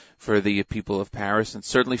for the people of Paris, and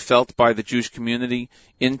certainly felt by the Jewish community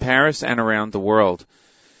in Paris and around the world.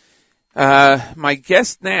 My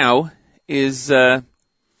guest now is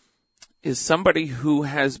somebody who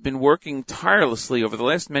has been working tirelessly over the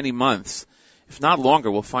last many months, if not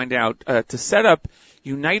longer, we'll find out, to set up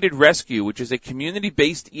United Rescue, which is a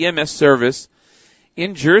community-based EMS service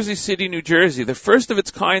in Jersey City, New Jersey, the first of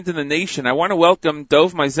its kind in the nation. I want to welcome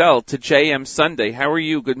Dov Mizell to JM Sunday. How are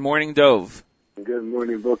you? Good morning, Dov. Good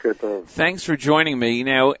morning, Boker Tov. Thanks for joining me.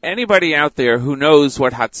 Now, anybody out there who knows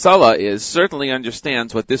what Hatzalah is certainly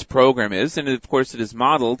understands what this program is, and of course it is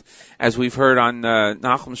modeled, as we've heard on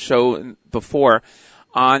Nachum's show before,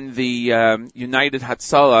 on the United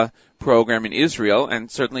Hatzalah program in Israel, and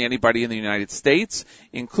certainly anybody in the United States,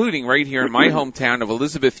 including right here in my hometown of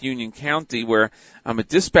Elizabeth Union County, where I'm a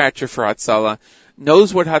dispatcher for Hatzalah,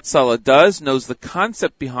 knows what Hatzalah does, knows the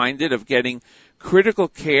concept behind it of getting critical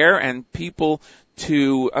care and people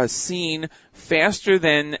to a scene faster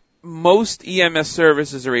than most EMS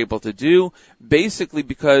services are able to do, basically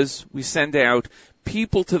because we send out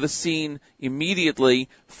people to the scene immediately,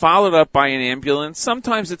 followed up by an ambulance.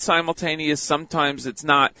 Sometimes it's simultaneous, sometimes it's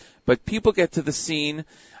not, but people get to the scene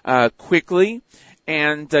quickly.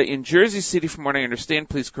 And in Jersey City, from what I understand,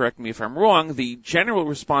 please correct me if I'm wrong, the general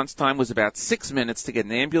response time was about 6 minutes to get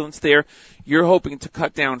an ambulance there. You're hoping to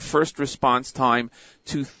cut down first response time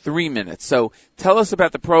to 3 minutes. So tell us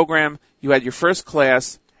about the program. You had your first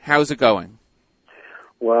class. How's it going?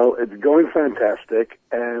 Well, it's going fantastic,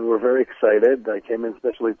 and we're very excited. I came in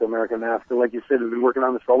especially to American After. Like you said, we've been working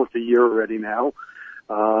on this for almost a year already now.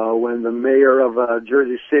 When the mayor of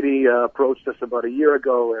Jersey City approached us about a year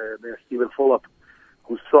ago, Mayor Stephen Fulop,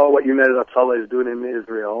 who saw what United Hatzalah is doing in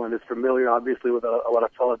Israel and is familiar, obviously, with what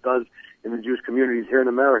Hatzalah does in the Jewish communities here in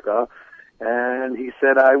America, and he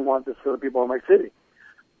said, I want this for the people in my city.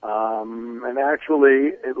 And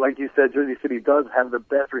actually, like you said, Jersey City does have the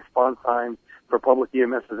best response time for public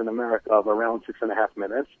EMSs in America of around 6.5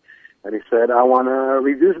 minutes. And he said, I want to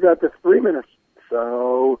reduce that to 3 minutes.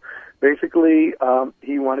 So basically,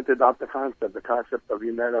 he wanted to adopt the concept of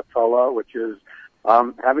United Hatzalah, which is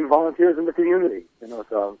having volunteers in the community.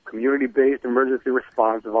 It's a community-based emergency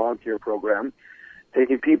response volunteer program,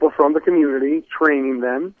 taking people from the community, training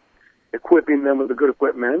them, equipping them with the good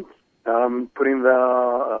equipment, putting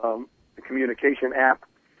the communication app,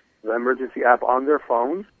 the emergency app on their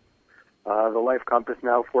phones, the Life Compass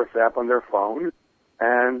Now Force app on their phone,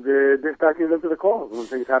 and dispatching them to the calls when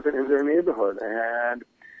things happen in their neighborhood. And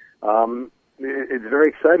it's very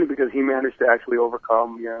exciting because he managed to actually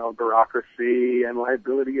overcome, bureaucracy and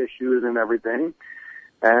liability issues and everything.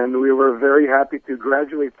 And we were very happy to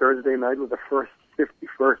graduate Thursday night with the first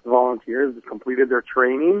 51st volunteers that completed their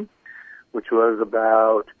training, which was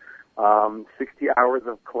about 60 hours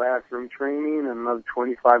of classroom training and another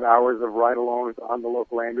 25 hours of ride-alongs on the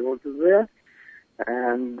local ambulances there.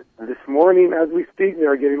 And this morning, as we speak,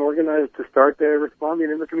 they're getting organized to start their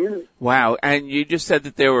responding in the community. Wow. And you just said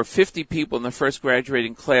that there were 50 people in the first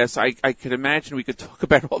graduating class. I could imagine we could talk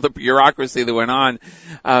about all the bureaucracy that went on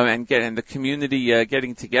and the community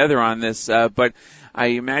getting together on this. But I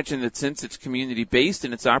imagine that since it's community-based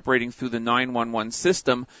and it's operating through the 911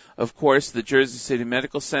 system, of course, the Jersey City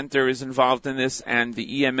Medical Center is involved in this, and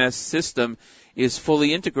the EMS system is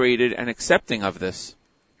fully integrated and accepting of this.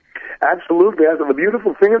 Absolutely. The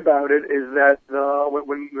beautiful thing about it is that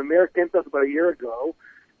when the mayor came to us about a year ago,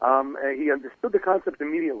 he understood the concept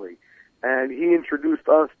immediately, and he introduced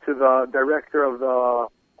us to the director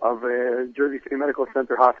of Jersey City Medical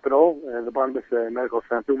Center Hospital, the Barnabas Medical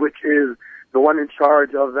Center, which is the one in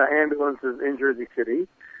charge of the ambulances in Jersey City.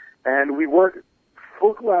 And we worked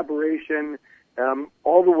full collaboration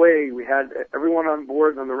all the way. We had everyone on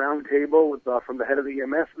board on the round table from the head of the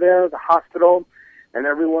EMS there, the hospital, and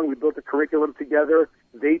everyone. We built a curriculum together.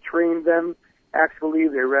 They trained them, actually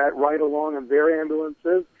they ride along in their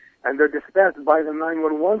ambulances, and they're dispatched by the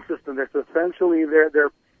 911 system. So essentially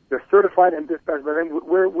they're certified and dispatched by them.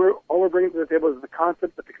 All we're bringing to the table is the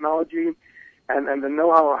concept, the technology, and the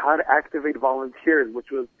know-how of how to activate volunteers, which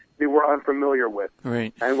they were unfamiliar with.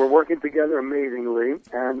 Right. And we're working together amazingly,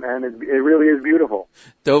 and it really is beautiful.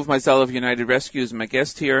 Dov Mizell of United Rescue is my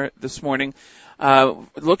guest here this morning.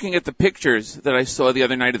 Looking at the pictures that I saw the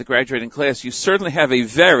other night of the graduating class, you certainly have a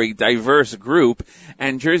very diverse group,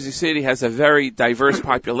 and Jersey City has a very diverse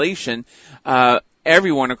population.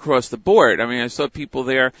 Everyone across the board. I mean, I saw people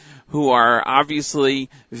there who are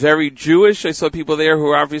obviously very Jewish. I saw people there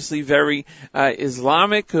who are obviously very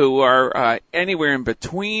Islamic, who are anywhere in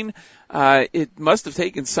between. It must have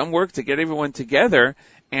taken some work to get everyone together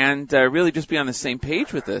and really just be on the same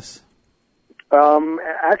page with this.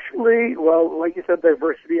 Actually, well, like you said,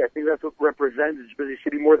 diversity, I think that's what represents Jersey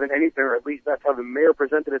City more than anything, or at least that's how the mayor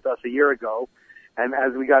presented it to us a year ago. And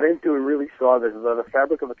as we got into it, we really saw this. The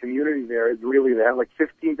fabric of the community there is really, they have like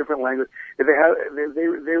 15 different languages. They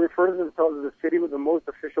refer to themselves as the city with the most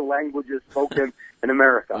official languages spoken in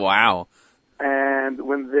America. Wow. And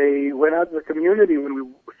when they went out to the community, when we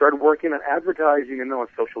started working on advertising and on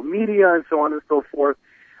social media and so on and so forth,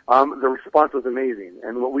 the response was amazing.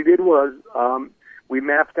 And what we did was, we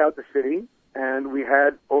mapped out the city, and we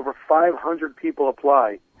had over 500 people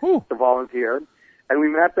apply to volunteer. And we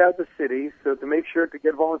mapped out the city so to make sure to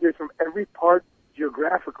get volunteers from every part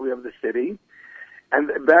geographically of the city. And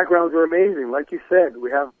the backgrounds are amazing. Like you said, we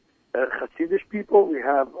have Hasidic people, we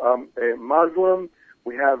have a Muslim,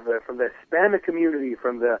 we have from the Hispanic community,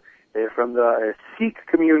 from the Sikh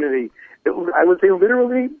community. I would say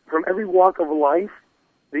literally from every walk of life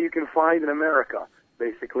that you can find in America,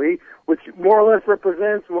 basically, which more or less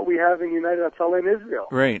represents what we have in United Hatzalah in Israel.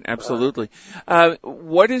 Right, absolutely.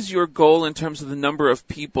 What is your goal in terms of the number of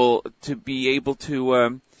people to be able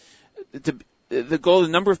to the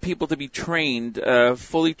number of people to be trained,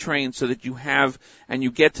 fully trained, so that you have and you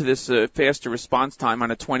get to this faster response time on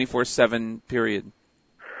a 24/7 period?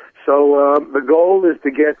 So the goal is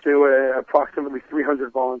to get to approximately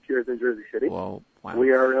 300 volunteers in Jersey City. Whoa, wow.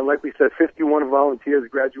 We are, like we said, 51 volunteers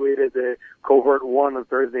graduated cohort 1 on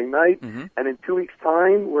Thursday night. Mm-hmm. And in 2 weeks'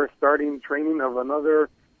 time, we're starting training of another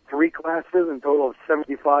 3 classes, in total of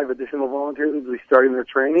 75 additional volunteers will be starting their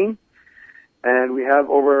training. And we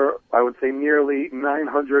have over, I would say, nearly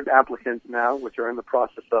 900 applicants now, which are in the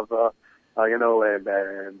process of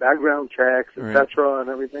background checks, etc.,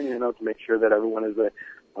 and everything, to make sure that everyone is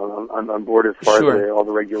on board as far as all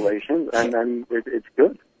the regulations, and it's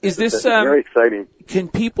good. Is this it's very exciting? Can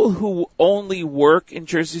people who only work in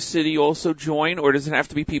Jersey City also join, or does it have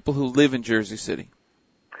to be people who live in Jersey City?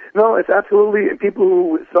 No, it's absolutely people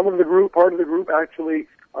who. Some of the group, part of the group, actually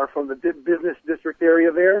are from the business district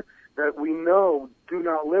area there that we know do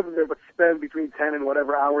not live there, but spend between 10 and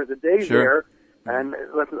whatever hours a day there. And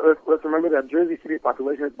let's remember that Jersey City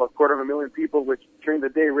population is about 250,000 people, which during the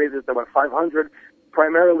day raises to about 500,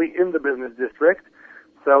 primarily in the business district.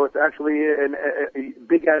 So it's actually a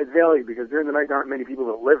big added value because during the night there aren't many people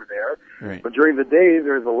that live there. Right. But during the day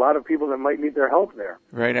there's a lot of people that might need their help there.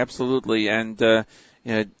 Right, absolutely. And JM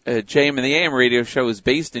and the AM radio show is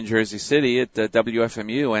based in Jersey City at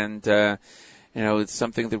WFMU, and it's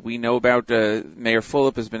something that we know about. Mayor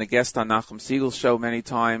Fulop has been a guest on Nachum Siegel's show many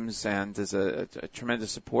times and is a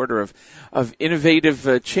tremendous supporter of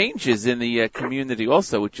innovative changes in the community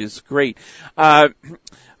also, which is great.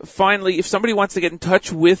 Finally, if somebody wants to get in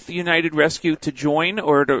touch with United Rescue to join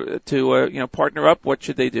or to partner up, what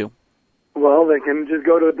should they do? Well, they can just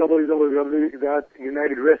go to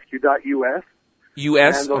www.unitedrescue.us.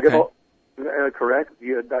 US? And they'll get correct,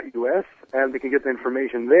 .us, and they can get the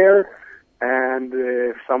information there. And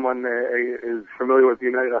if someone is familiar with the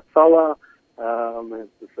United Hatzalah,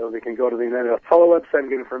 so they can go to the United Hatzalah website and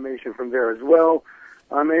get information from there as well.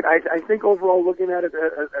 I think overall, looking at it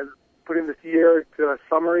as putting this year to a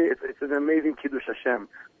summary, it's an amazing Kiddush Hashem,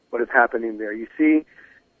 what is happening there. You see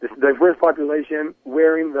this diverse population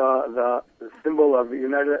wearing the symbol of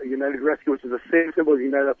United Rescue, which is the same symbol as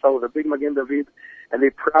United Hatzalah, the big Magen David, and they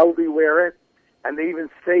proudly wear it, and they even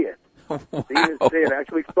say it. Wow. They even say it. I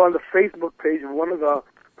actually saw on the Facebook page of one of the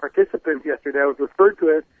participants yesterday, I was referred to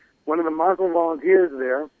it, one of the Muslim volunteers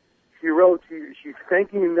there, she wrote, she's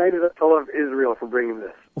thanking United Hatzalah of Israel for bringing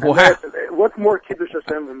this. Wow. What's more Kiddush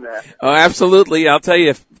Hashem than that? Oh, absolutely. I'll tell you,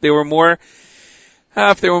 if there were more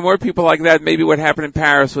people like that, maybe what happened in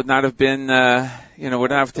Paris would not have been,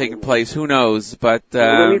 would have taken place. Who knows? But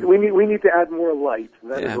we need to add more light.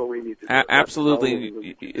 That is what we need to do.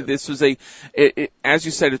 Absolutely. This was as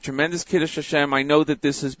you said, a tremendous Kiddush Hashem. I know that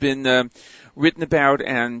this has been written about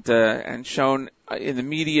and shown in the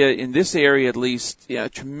media in this area, at least.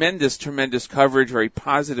 Tremendous coverage, very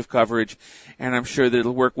positive coverage, and I'm sure that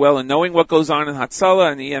it'll work well. And knowing what goes on in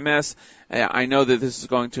Hatzalah and EMS, I know that this is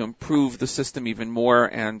going to improve the system even more,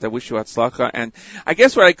 and I wish you Hatzlacha. And I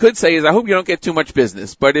guess what I could say is I hope you don't get too much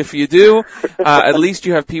business, but if you do, at least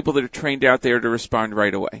you have people that are trained out there to respond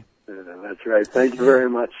right away. That's right. Thank you very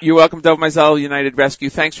much. You're welcome, Dov Mizell, United Rescue.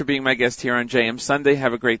 Thanks for being my guest here on JM Sunday.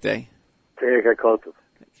 Have a great day.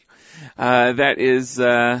 That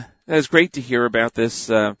is great to hear about this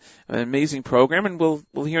amazing program, and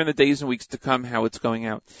we'll hear in the days and weeks to come how it's coming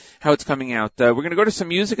out. We're going to go to some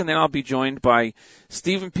music, and then I'll be joined by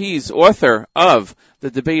Stephen Pease, author of The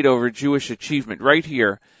Debate Over Jewish Achievement, right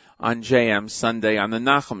here on JM Sunday on the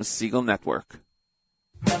Nachum Segal Network.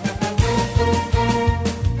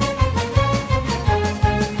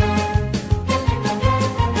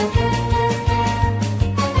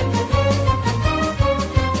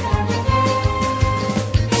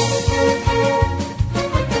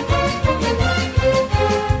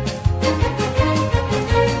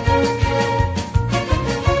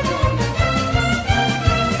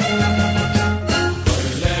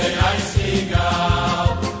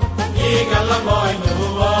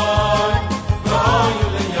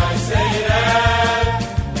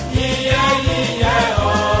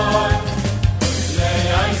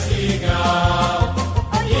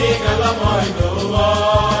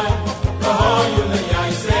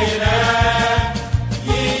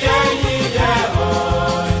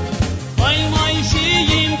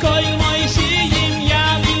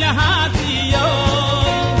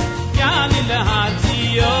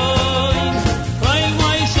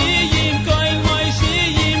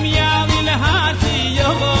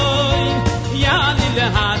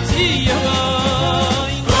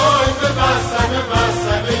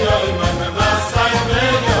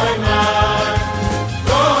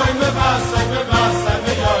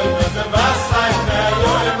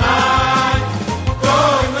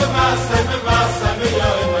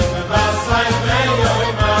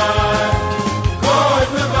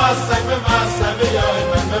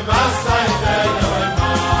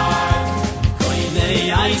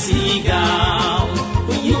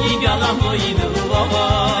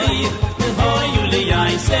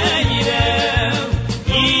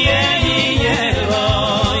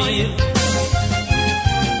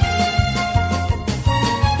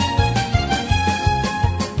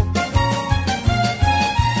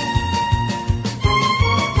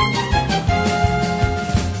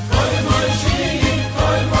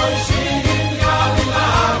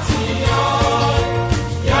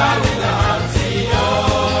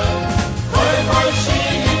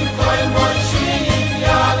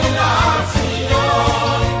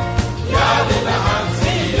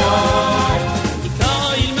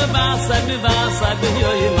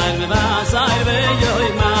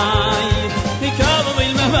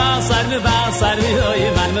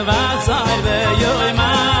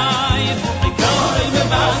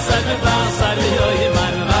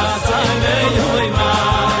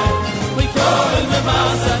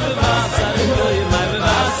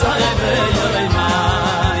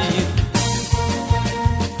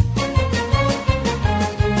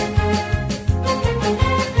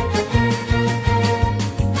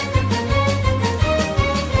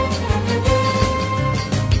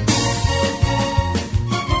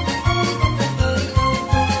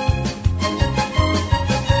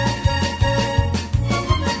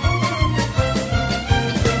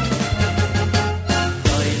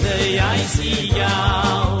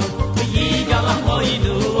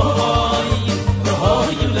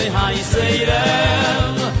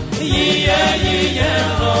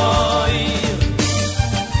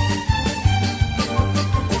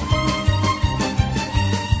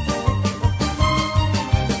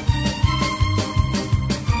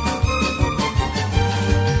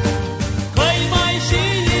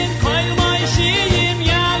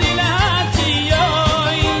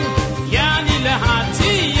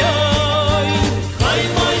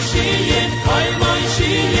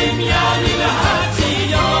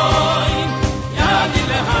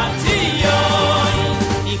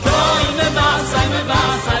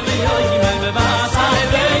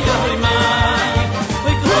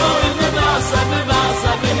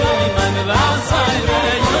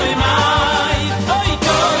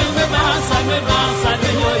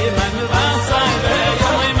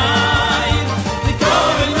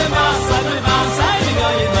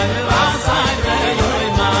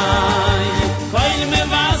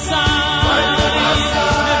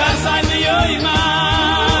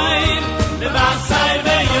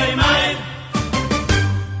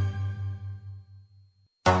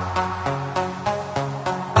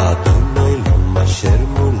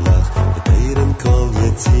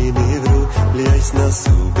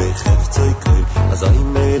 נעשו בחפצוי קול אזי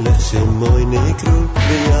מלך שמוי נקרו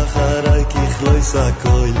ויחרי ככלוי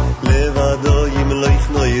סקוי לבדו ימלוך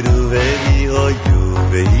נוירו והי הויו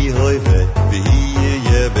והי הויבה והי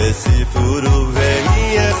יהיה בסיפורו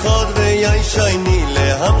והי אחד ויהי שייני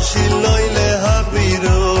להמשילוי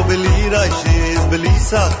להבירו בלי ריישיס בלי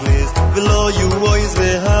סחליס ולא יוויז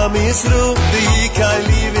והמיסרו והי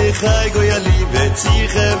קיילי וחי גוילי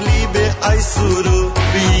וציחב לי באיסורו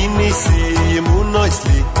והי ניסי ימונויס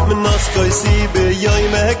לי מנסקויסי ביוי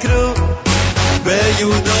מקרו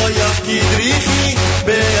ביהודה יפקיד ריחי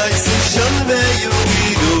באיסשן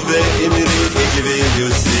ויורידו ואמריחי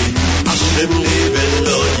גביוסי אשם לי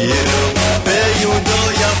ולא ירו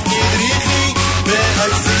ביהודה יפקיד ריחי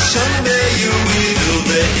באיסשן ויורידו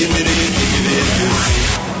ואמריחי גביוסי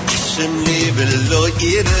אשם לי ולא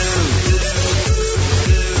ירו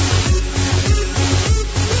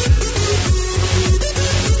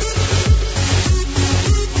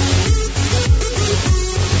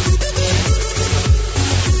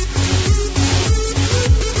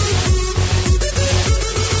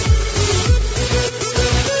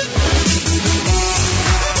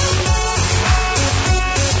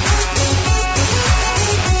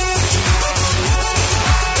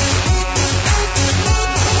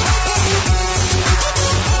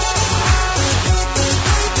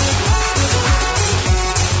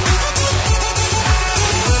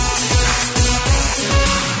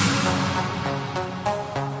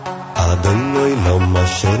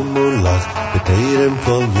בטרם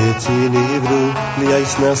כל יצין עברו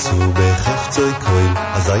ליאיס נעשו בחפצוי קול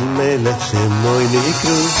אזי מלך שמוי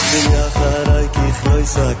נקרו ויחרי ככלוי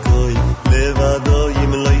סקוי לבדו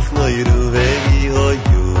ימלוך נוירו והי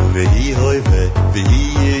הויו והי הויבה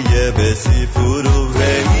והי יהיה בסיפורו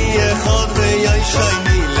והי אחד ויהי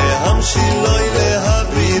שייני להמשילוי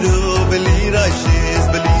להבירו בלי ריישיס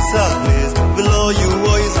בלי סחליס ולא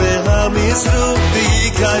יוויז והמיסרו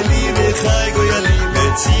והי קיילי וחי גוילי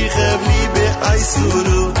ציחב לי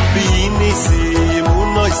באיסורו והי ניסי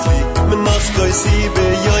ימונויס לי מנסקויסי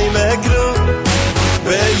ביוי מקרו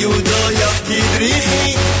ביהודה יפקיד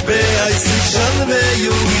ריחי באיסשן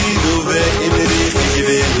ויורידו ואמריחי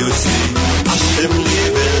גביוסי אשם לי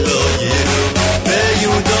ולא ירו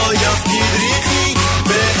ביהודה יפקיד ריחי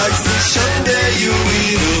באיסשן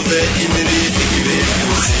ויורידו ואמריחי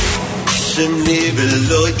גביוסי אשם לי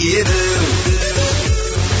ולא ירו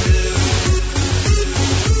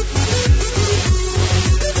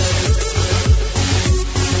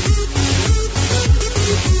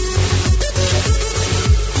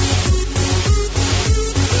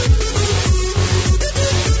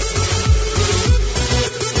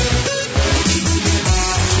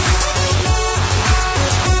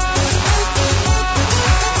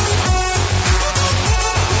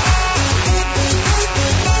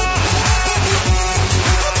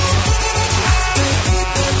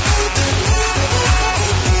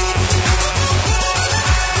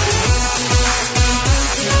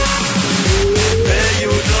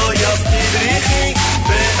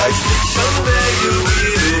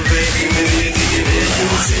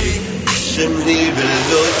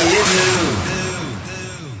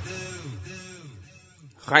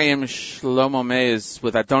Chaim Shlomo Meis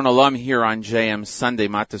with Adon Olam here on JM Sunday.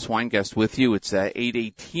 Matis Weingast with you. It's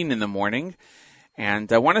 8:18 in the morning.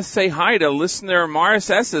 And I want to say hi to listener Morris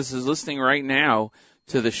Esses, who's listening right now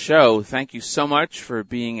to the show. Thank you so much for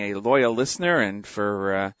being a loyal listener and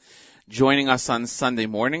for joining us on Sunday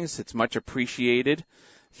mornings. It's much appreciated.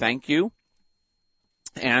 Thank you.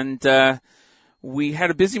 And we had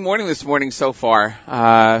a busy morning this morning so far.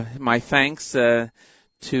 My thanks to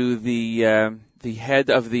the head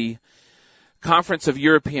of the Conference of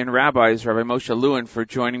European Rabbis, Rabbi Moshe Lewin, for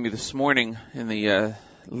joining me this morning in the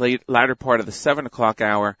latter part of the 7 o'clock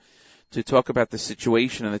hour to talk about the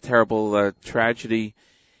situation and the terrible tragedy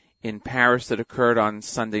in Paris that occurred on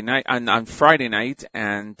Friday night,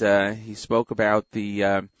 and he spoke about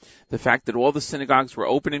the fact that all the synagogues were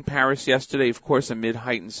open in Paris yesterday, of course, amid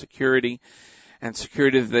heightened security and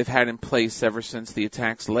security that they've had in place ever since the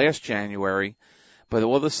attacks last January. But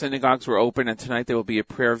all the synagogues were open, and tonight there will be a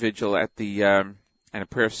prayer vigil at the and a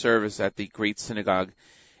prayer service at the Great Synagogue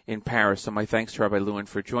in Paris. So my thanks to Rabbi Lewin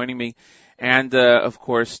for joining me, and of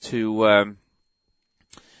course to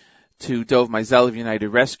Dov Mizell of United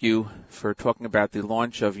Rescue for talking about the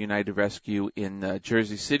launch of United Rescue in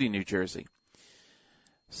Jersey City, New Jersey.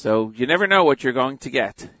 So you never know what you're going to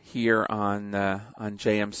get here on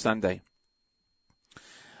JM Sunday.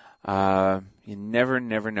 You never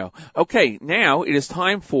know. Okay, now it is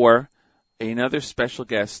time for another special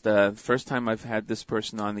guest. First time I've had this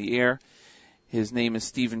person on the air. His name is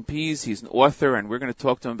Stephen Pease. He's an author, and we're going to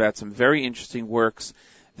talk to him about some very interesting works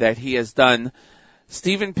that he has done.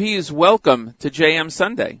 Stephen Pease, welcome to JM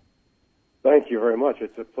Sunday. Thank you very much.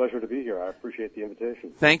 It's a pleasure to be here. I appreciate the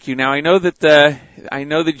invitation. Thank you. Now I know that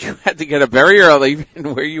you had to get up very early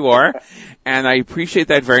in where you are, and I appreciate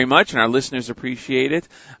that very much, and our listeners appreciate it.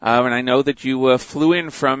 And I know that you flew in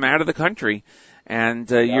from out of the country, and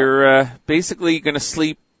you're basically going to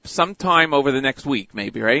sleep sometime over the next week,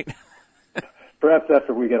 maybe, right? Perhaps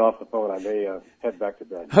after we get off the phone, I may head back to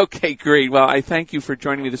bed. Okay, great. Well, I thank you for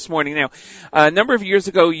joining me this morning. Now, a number of years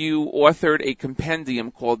ago, you authored a compendium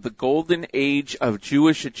called The Golden Age of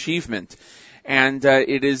Jewish Achievement. And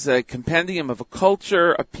it is a compendium of a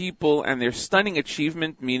culture, a people, and their stunning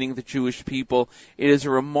achievement, meaning the Jewish people. It is a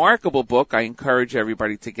remarkable book. I encourage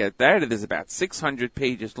everybody to get that. It is about 600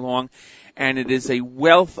 pages long, and it is a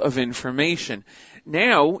wealth of information.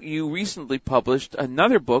 Now, you recently published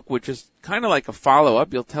another book, which is kind of like a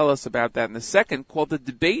follow-up. You'll tell us about that in a second, called The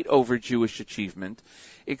Debate Over Jewish Achievement,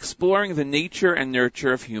 Exploring the Nature and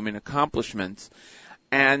Nurture of Human Accomplishments.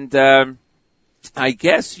 And I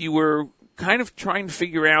guess you were kind of trying to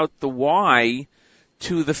figure out the why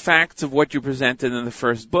to the facts of what you presented in the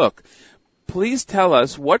first book. Please tell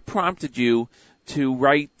us what prompted you to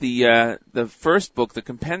write the first book, the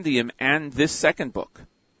compendium, and this second book.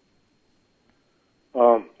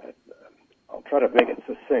 I'll try to make it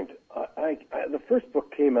succinct. The first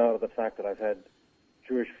book came out of the fact that I've had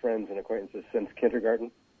Jewish friends and acquaintances since kindergarten.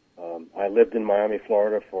 I lived in Miami,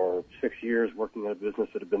 Florida for 6 years working in a business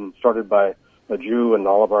that had been started by a Jew, and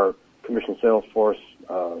all of our commission sales force,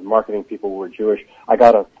 marketing people were Jewish.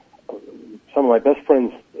 Some of my best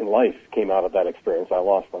friends in life came out of that experience. I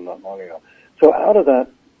lost one not long ago. So out of that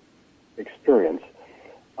experience,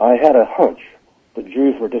 I had a hunch the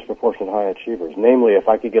Jews were disproportionate high achievers. Namely, if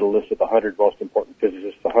I could get a list of the 100 most important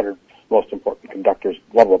physicists, the 100 most important conductors,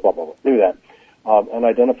 blah, blah, blah, blah, blah, do that, and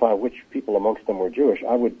identify which people amongst them were Jewish,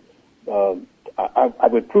 I would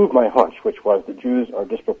prove my hunch, which was the Jews are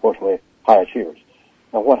disproportionately high achievers.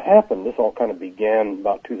 Now, what happened, this all kind of began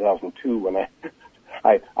about 2002 when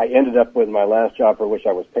I ended up with my last job for which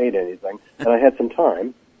I was paid anything, and I had some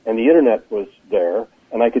time, and the Internet was there,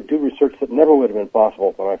 and I could do research that never would have been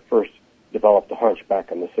possible when I first developed a hunch back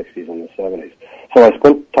in the 60s and the 70s. So I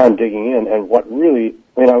spent time digging in, and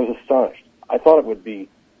I was astonished. I thought it would be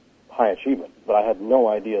high achievement, but I had no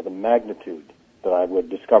idea the magnitude that I would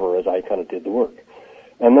discover as I kind of did the work.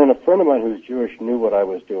 And then a friend of mine who's Jewish knew what I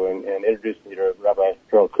was doing and introduced me to Rabbi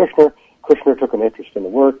Harold Kushner. Kushner took an interest in the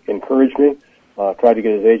work, encouraged me, tried to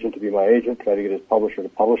get his agent to be my agent, tried to get his publisher to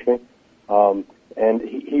publish me. And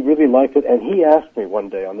he really liked it, and he asked me one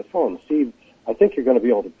day on the phone, Steve, I think you're going to be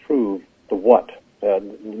able to prove the what,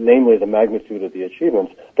 namely the magnitude of the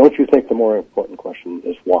achievements. Don't you think the more important question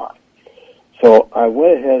is why? So I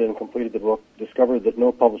went ahead and completed the book, discovered that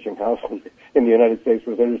no publishing house in the United States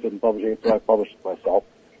was interested in publishing it, so I published it myself.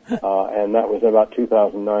 And that was about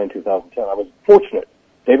 2009, 2010. I was fortunate.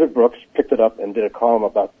 David Brooks picked it up and did a column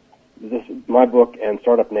about my book and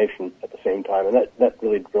Startup Nation at the same time, and that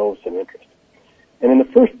really drove some interest. And in the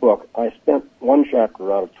first book, I spent one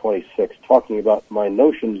chapter out of 26 talking about my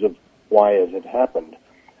notions of why has it happened.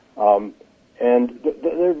 And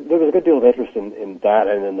there was a good deal of interest in that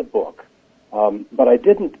and in the book. But I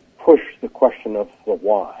didn't push the question of the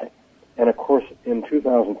why. And of course, in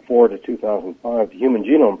 2004 to 2005, the Human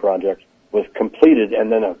Genome Project was completed,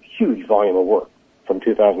 and then a huge volume of work from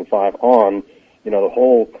 2005 on, the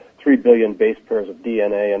whole 3 billion base pairs of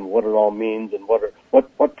DNA and what it all means and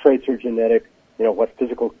what traits are genetic, what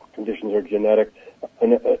physical conditions are genetic,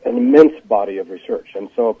 an immense body of research. And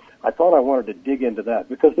so I thought I wanted to dig into that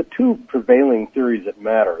because the two prevailing theories that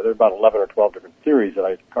matter, there are about 11 or 12 different theories that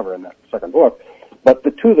I cover in that second book, but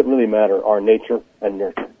the two that really matter are nature and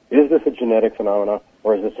nurture. Is this a genetic phenomena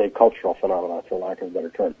or is this a cultural phenomena, for lack of a better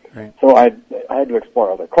term? Right. So I had to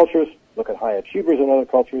explore other cultures, look at high achievers in other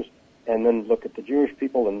cultures, and then look at the Jewish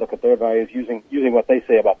people and look at their values using what they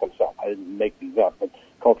say about themselves. I didn't make these up, but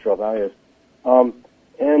cultural values.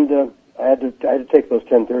 I had to take those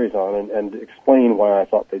 10 theories on and explain why I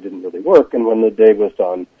thought they didn't really work. And when the day was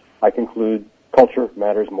done, I conclude culture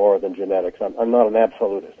matters more than genetics. I'm not an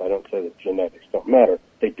absolutist. I don't say that genetics don't matter.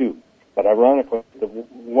 They do. But ironically,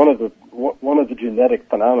 one of the genetic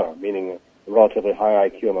phenomena, meaning a relatively high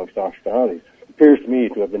IQ amongst Ashkenazis, appears to me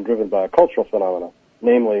to have been driven by a cultural phenomena,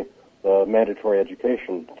 namely the mandatory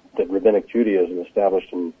education that Rabbinic Judaism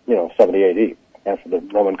established in 70 AD after the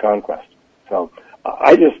Roman conquest. So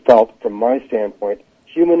I just felt, from my standpoint,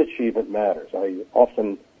 human achievement matters. I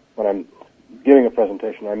often, when I'm giving a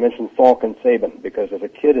presentation, I mention Falk and Sabin because as a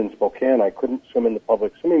kid in Spokane, I couldn't swim in the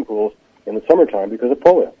public swimming pools in the summertime because of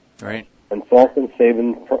polio. Right. And Salton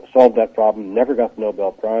Sabin solved that problem, never got the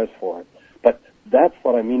Nobel Prize for it. But that's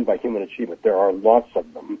what I mean by human achievement. There are lots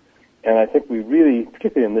of them. And I think we really,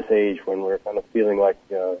 particularly in this age when we're kind of feeling like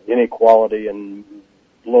inequality and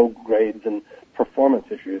low grades and performance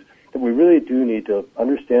issues, that we really do need to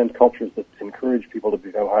understand cultures that encourage people to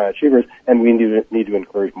become high achievers, and we need to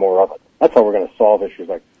encourage more of it. That's how we're going to solve issues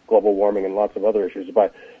like global warming and lots of other issues, by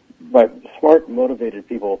smart, motivated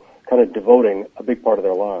people kind of devoting a big part of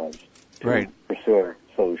their lives to pursuing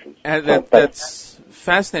solutions. And that's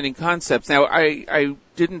fascinating concepts. Now, I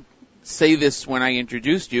didn't say this when I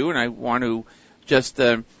introduced you, and I want to just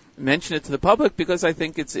mention it to the public because I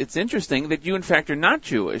think it's interesting that you, in fact, are not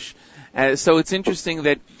Jewish. So it's interesting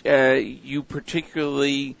that you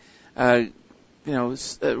particularly,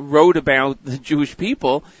 wrote about the Jewish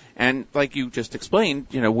people, and like you just explained,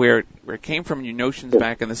 where it came from, your notions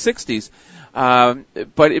back in the 60s.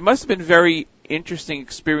 But it must have been a very interesting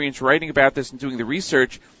experience writing about this and doing the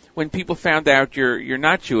research when people found out you're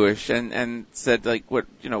not Jewish and said, like, what's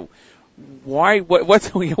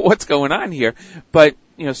going on here? But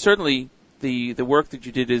certainly the work that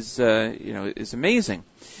you did is amazing.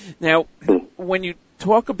 Now, when you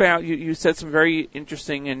talk about, you said some very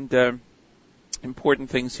interesting and important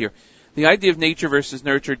things here. The idea of nature versus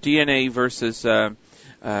nurture, DNA versus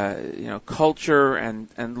culture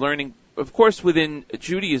and learning. Of course, within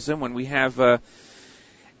Judaism, when we have a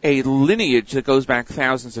lineage that goes back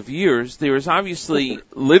thousands of years, there is obviously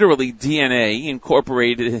literally DNA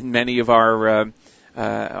incorporated in many of our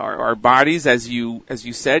bodies, as you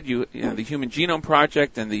said, the Human Genome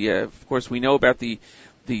Project, and of course we know about the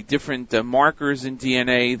different markers in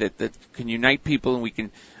DNA that can unite people, and we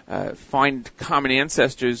can find common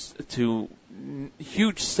ancestors to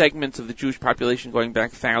huge segments of the Jewish population going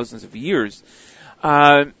back thousands of years.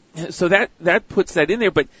 So that puts that in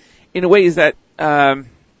there, but in a way is that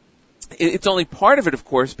it's only part of it, of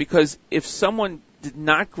course, because if someone did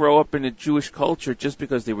not grow up in a Jewish culture just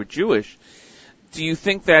because they were Jewish, do you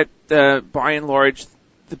think that by and large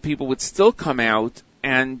the people would still come out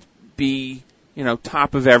and be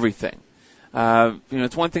top of everything?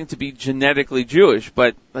 It's one thing to be genetically Jewish,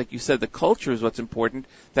 but like you said, the culture is what's important,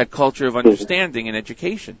 that culture of understanding and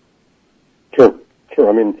education. Sure.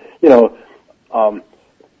 I mean,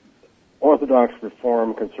 Orthodox,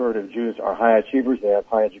 Reform, conservative Jews are high achievers. They have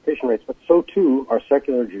high education rates, but so too are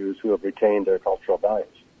secular Jews who have retained their cultural values.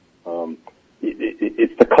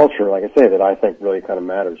 It's the culture, like I say, that I think really kind of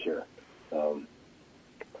matters here.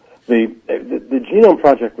 The Genome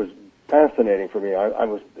Project was fascinating for me.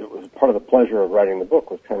 It was part of the pleasure of writing the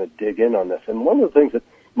book, was kind of dig in on this. And one of the things that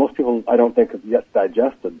most people, I don't think, have yet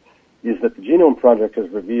digested is that the Genome Project has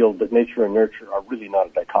revealed that nature and nurture are really not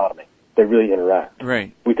a dichotomy. They really interact.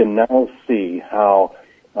 Right. We can now see how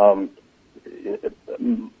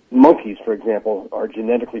monkeys, for example, are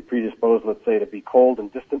genetically predisposed, let's say, to be cold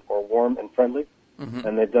and distant or warm and friendly. Mm-hmm.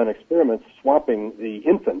 And they've done experiments swapping the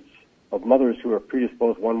infants of mothers who are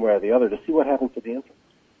predisposed one way or the other to see what happens to the infants.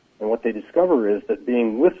 And what they discover is that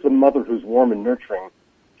being with the mother who's warm and nurturing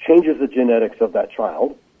changes the genetics of that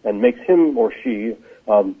child and makes him or she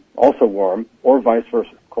also warm, or vice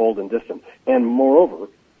versa, cold and distant. And moreover,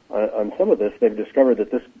 on some of this, they've discovered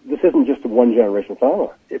that this isn't just a one-generation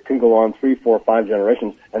phenomenon. It can go on 3, 4, 5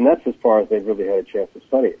 generations, and that's as far as they've really had a chance to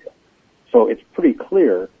study it yet. So it's pretty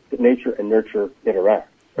clear that nature and nurture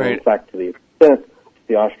interact. Right. And in fact, to the extent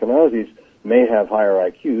the Ashkenazis may have higher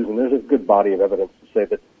IQs, and there's a good body of evidence to say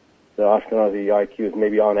that the Ashkenazi IQ is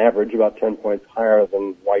maybe on average about 10 points higher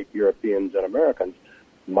than white Europeans and Americans.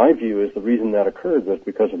 My view is the reason that occurred was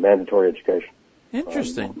because of mandatory education.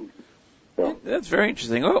 Interesting. That's very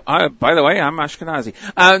interesting. Oh, by the way, I'm Ashkenazi.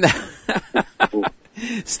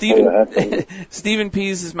 Stephen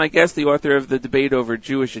Pease is my guest, the author of The Debate Over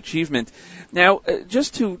Jewish Achievement. Now,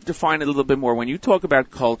 just to define it a little bit more, when you talk about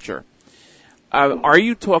culture, are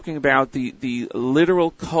you talking about the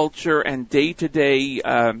literal culture and day-to-day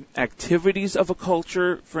activities of a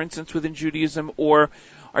culture, for instance, within Judaism, or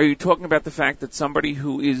are you talking about the fact that somebody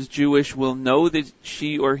who is Jewish will know that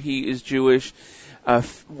she or he is Jewish,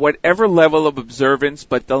 whatever level of observance,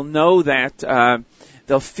 but they'll know that,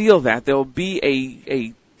 they'll feel that there'll be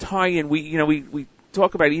a tie-in. We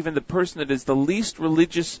talk about even the person that is the least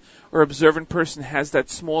religious or observant person has that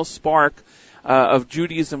small spark of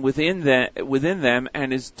Judaism within them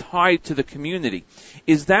and is tied to the community.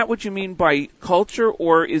 Is that what you mean by culture,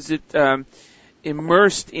 or is it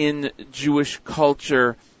immersed in Jewish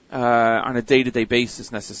culture on a day-to-day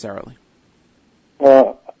basis necessarily?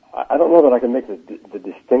 I don't know that I can make the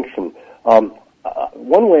distinction.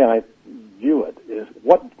 One way I view it is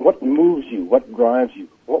what moves you, what drives you,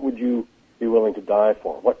 What would you be willing to die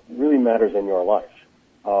for? What really matters in your life?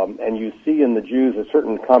 And you see in the Jews a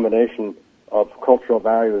certain combination of cultural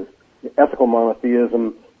values, ethical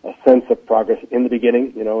monotheism, a sense of progress in the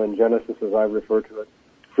beginning, in Genesis, as I refer to it,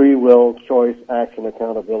 free will, choice, action,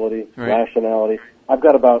 accountability, rationality. I've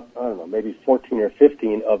got about, maybe 14 or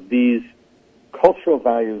 15 of these cultural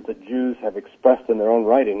values that Jews have expressed in their own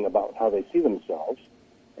writing about how they see themselves.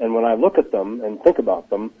 And when I look at them and think about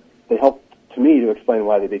them, they help to me to explain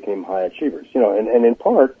why they became high achievers. And in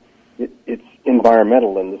part, it's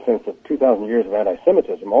environmental in the sense that 2,000 years of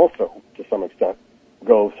anti-Semitism also, to some extent,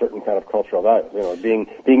 drove certain kind of cultural values.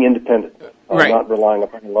 Being independent, not relying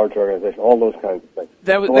upon a large organization, all those kinds of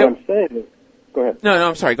things. What I'm saying is, go ahead. No,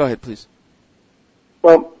 I'm sorry. Go ahead, please.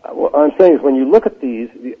 Well, what I'm saying is when you look at these,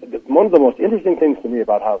 one of the most interesting things to me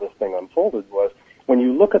about how this thing unfolded was when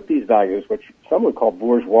you look at these values, which some would call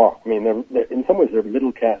bourgeois. I mean, they're in some ways they're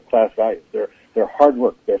middle class values. They're hard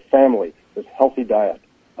work. They're family. There's healthy diet.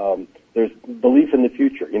 There's belief in the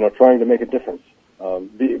future. Trying to make a difference.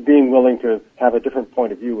 Being willing to have a different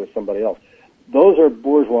point of view with somebody else. Those are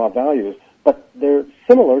bourgeois values, but they're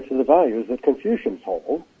similar to the values that Confucians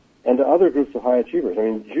hold and to other groups of high achievers. I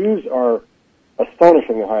mean, Jews are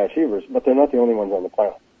astonishingly high achievers, but they're not the only ones on the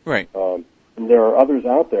planet. Right. And there are others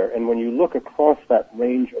out there, and when you look across that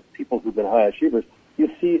range of people who've been high achievers, you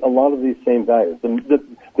see a lot of these same values.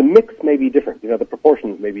 The mix may be different, the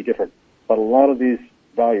proportions may be different, but a lot of these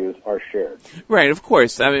values are shared. Right, of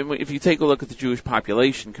course. I mean, if you take a look at the Jewish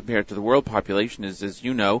population compared to the world population, as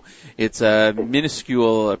you know, it's a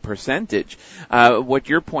minuscule percentage. What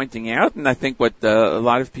you're pointing out, and I think what a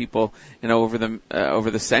lot of people, over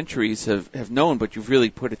the centuries have known, but you've really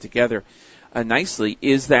put it together nicely,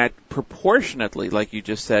 is that proportionately, like you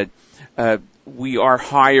just said, we are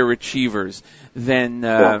higher achievers than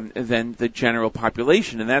the general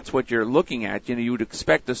population, and that's what you're looking at. You would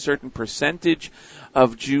expect a certain percentage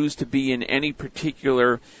of Jews to be in any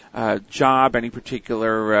particular job, any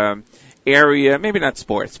particular area, maybe not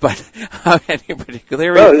sports, but any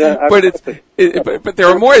particular area. But there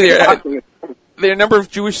are more there. There are a number of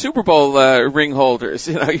Jewish Super Bowl ring holders.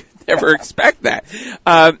 You never expect that.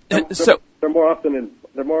 So they're more often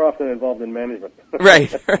involved in management.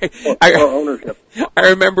 Right. or ownership. I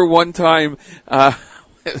remember one time,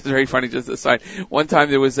 it was very funny, just aside. One time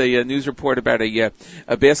there was a news report about a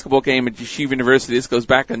basketball game at Yeshiva University. This goes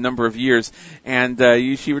back a number of years. And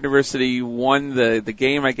Yeshiva University won the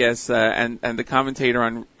game, I guess, and the commentator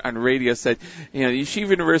on radio said, Yeshiva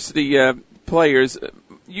University players,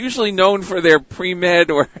 usually known for their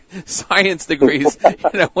pre-med or science degrees,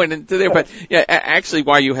 went into there. But yeah, actually,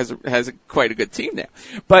 YU has quite a good team now.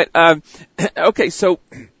 But okay, so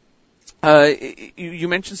you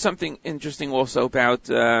mentioned something interesting also about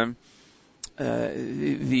the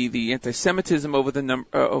anti-Semitism over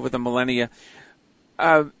the millennia.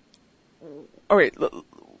 All right.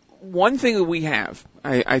 One thing that we have,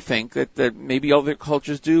 I think, that maybe other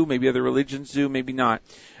cultures do, maybe other religions do, maybe not.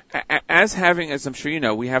 As I'm sure you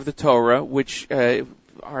know, we have the Torah, which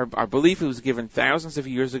our belief, it was given thousands of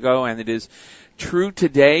years ago, and it is true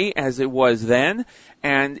today as it was then,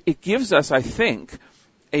 and it gives us, I think,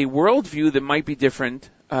 a worldview that might be different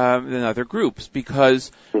than other groups,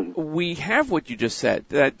 because we have what you just said,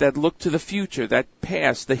 that look to the future, that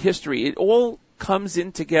past, the history. It all comes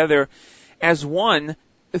in together as one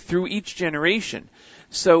through each generation.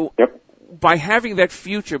 So by having that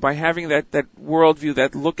future, by having that worldview,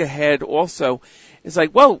 that look ahead also, it's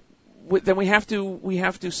like, well, then we have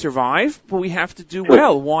to survive, but we have to do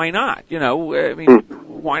well. Why not?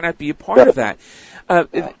 Why not be a part of that?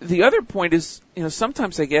 The other point is,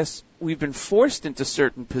 sometimes I guess we've been forced into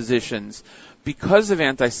certain positions because of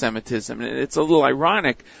anti-Semitism. And it's a little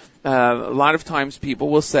ironic. A lot of times people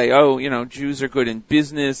will say, Jews are good in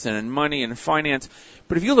business and in money and in finance.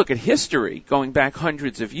 But if you look at history, going back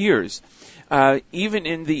hundreds of years, even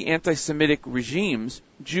in the anti-Semitic regimes,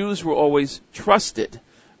 Jews were always trusted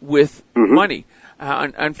with money.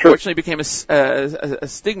 Unfortunately, it became a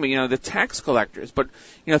stigma, the tax collectors. But,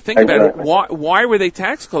 think about it. Why were they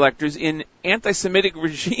tax collectors in anti-Semitic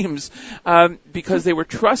regimes? Because they were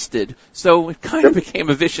trusted. So it kind of became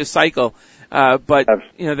a vicious cycle. But,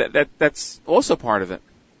 that's also part of it.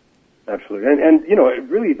 Absolutely. And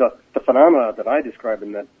really the phenomena that I described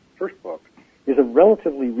in that first book is a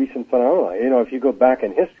relatively recent phenomenon. If you go back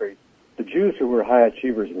in history, the Jews who were high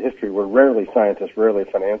achievers in history were rarely scientists, rarely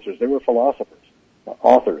financiers. They were philosophers,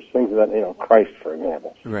 authors, things of that, Christ, for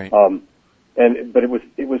example. Right. But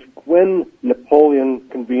it was when Napoleon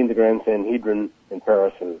convened the Grand Sanhedrin in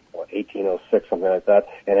Paris in 1806, something like that,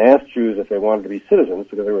 and asked Jews if they wanted to be citizens,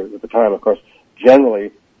 because they were at the time, of course,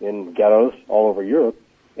 generally in ghettos all over Europe.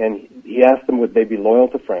 And he asked them would they be loyal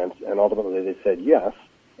to France, and ultimately they said yes,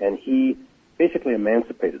 and he basically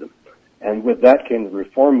emancipated them. And with that came the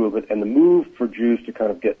reform movement and the move for Jews to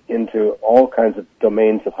kind of get into all kinds of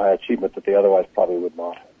domains of high achievement that they otherwise probably would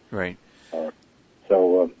not have. Right.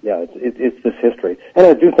 It's this history. And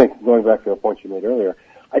I do think, going back to a point you made earlier,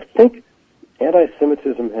 I think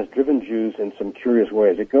anti-Semitism has driven Jews in some curious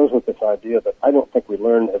ways. It goes with this idea that I don't think we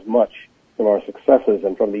learn as much from our successes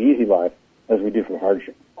and from the easy life as we do from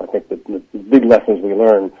hardship. I think that the big lessons we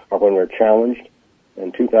learn are when we're challenged,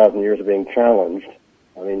 and 2,000 years of being challenged.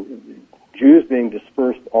 I mean, Jews being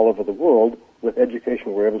dispersed all over the world with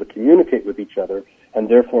education were able to communicate with each other, and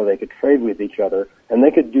therefore they could trade with each other, and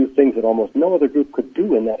they could do things that almost no other group could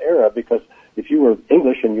do in that era, because if you were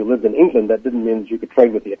English and you lived in England, that didn't mean that you could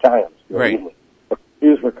trade with the Italians. Right. But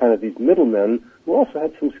Jews were kind of these middlemen who also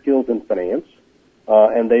had some skills in finance,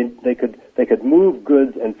 and they could move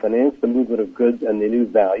goods and finance the movement of goods, and they knew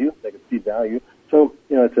value. They could see value. So,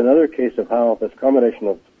 it's another case of how this combination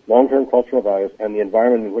of long-term cultural values and the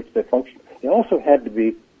environment in which they function. They also had to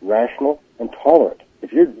be rational and tolerant.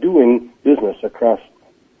 If you're doing business across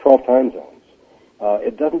 12 time zones,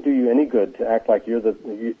 it doesn't do you any good to act like you're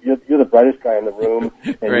the brightest guy in the room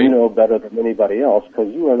and right. You know better than anybody else,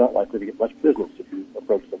 because you are not likely to get much business if you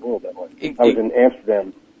approach the world that way. I was in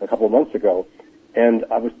Amsterdam a couple of months ago, and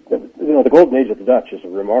I was, the golden age of the Dutch is a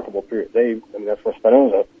remarkable period. That's where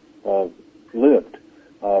Spinoza lived.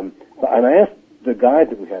 And I asked the guide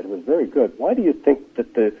that we had, who was very good, why do you think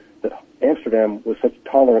that Amsterdam was such a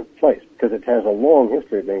tolerant place? Because it has a long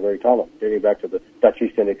history of being very tolerant, dating back to the Dutch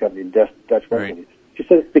East India Company, Dutch West Indies. She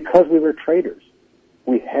said it's because we were traders.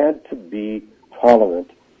 We had to be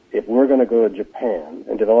tolerant if we're going to go to Japan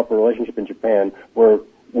and develop a relationship in Japan where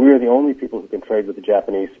we're the only people who can trade with the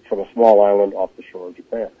Japanese from a small island off the shore of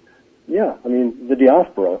Japan. Yeah, the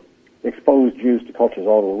diaspora exposed Jews to cultures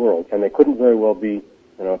all over the world, and they couldn't very well be,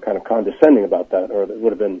 kind of condescending about that, or it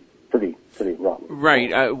would have been pretty rotten.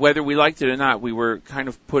 Right. Whether we liked it or not, we were kind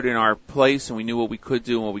of put in our place, and we knew what we could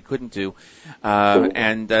do and what we couldn't do,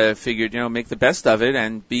 and figured, make the best of it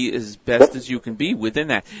and be as best as you can be within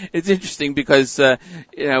that. It's interesting because,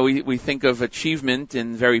 we think of achievement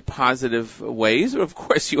in very positive ways. Of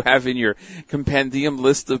course, you have in your compendium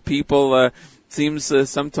list of people, seems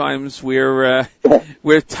sometimes we're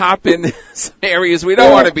top in some areas we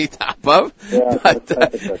don't want to be top of. Yeah, but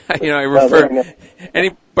I refer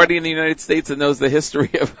anybody in the United States that knows the history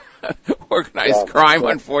of organized crime,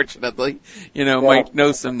 unfortunately, might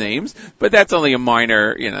know some names. But that's only a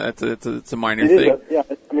minor, it's a minor thing.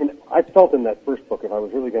 I felt in that first book, if I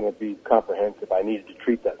was really going to be comprehensive, I needed to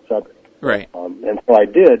treat that subject. Right. And so I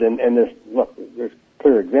did, and there's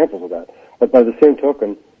clear examples of that. But by the same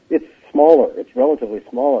token, it's smaller. It's relatively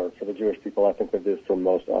smaller for the Jewish people, I think, than it is for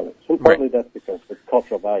most others. And partly that's because the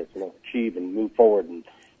cultural values, achieve and move forward and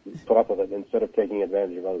put up with it instead of taking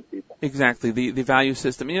advantage of other people. Exactly, the value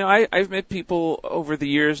system. I've met people over the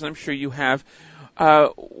years, and I'm sure you have,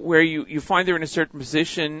 where you find they're in a certain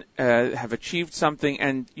position, have achieved something,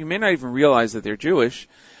 and you may not even realize that they're Jewish,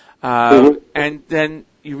 and then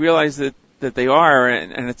you realize that they are,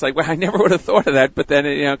 and it's like, well, I never would have thought of that, but then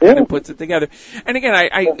it kind of puts it together. And again,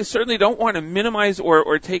 I certainly don't want to minimize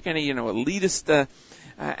or take any elitist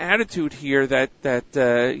attitude here that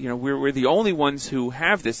we're the only ones who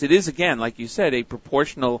have this. It is, again, like you said, a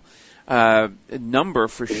proportional number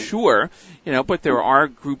for sure, but there are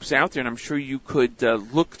groups out there, and I'm sure you could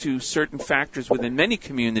look to certain factors within many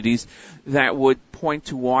communities that would point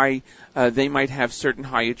to why they might have certain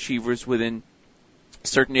high achievers within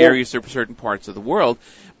certain areas or certain parts of the world.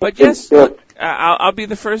 But yes, look, I'll be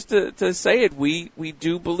the first to say it. We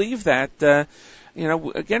do believe that,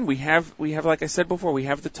 again, we have, like I said before, we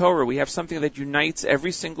have the Torah. We have something that unites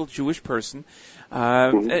every single Jewish person.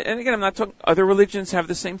 And again, I'm not talking, other religions have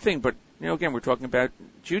the same thing, but, again, we're talking about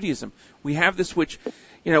Judaism. We have this which,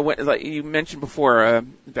 like you mentioned before,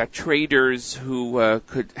 about traders who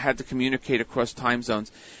had to communicate across time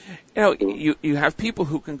zones. You have people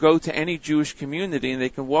who can go to any Jewish community and they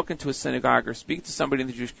can walk into a synagogue or speak to somebody in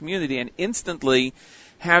the Jewish community and instantly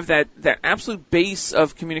have that absolute base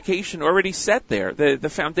of communication already set there. The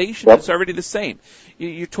foundation is already the same.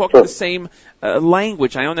 You're talking the same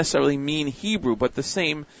language. I don't necessarily mean Hebrew, but the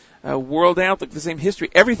same world outlook, the same history.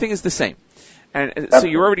 Everything is the same. And so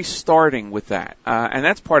you're already starting with that. And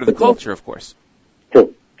that's part of the culture, of course. Sure,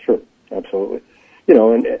 absolutely.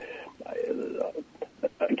 And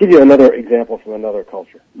I'll give you another example from another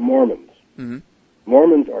culture. Mormons. Mm-hmm.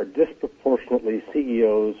 Mormons are disproportionately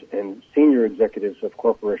CEOs and senior executives of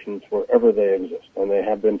corporations wherever they exist, and they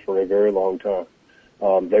have been for a very long time.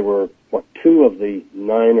 They were, 2 of the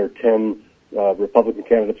 9 or 10 Republican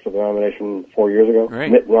candidates for the nomination 4 years ago.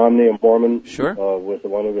 Right. Mitt Romney, a Mormon, Sure. was the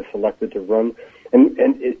one who was selected to run. And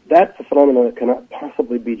that's a phenomenon that cannot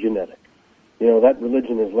possibly be genetic. You know, that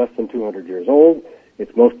religion is less than 200 years old.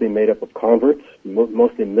 It's mostly made up of converts,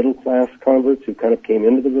 mostly middle-class converts who kind of came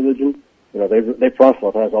into the religion. You know, they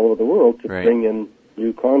proselytize all over the world to bring in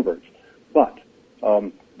new converts. But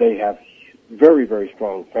they have very, very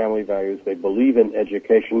strong family values. They believe in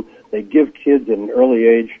education. They give kids at an early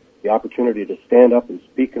age the opportunity to stand up and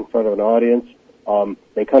speak in front of an audience.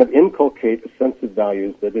 They kind of inculcate a sense of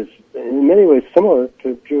values that is in many ways similar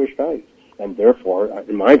to Jewish values. And therefore,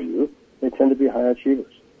 in my view, they tend to be high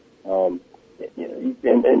achievers. You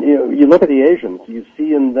look at the Asians, you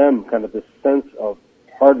see in them kind of this sense of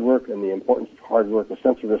hard work and the importance of hard work, a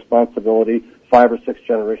sense of responsibility, 5 or 6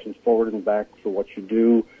 generations forward and back for what you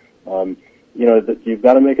do. That you've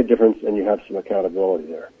got to make a difference and you have some accountability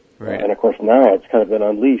there. Right. And of course now it's kind of been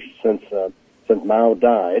unleashed since Mao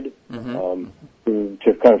died,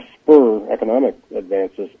 to kind of spur economic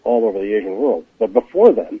advances all over the Asian world. But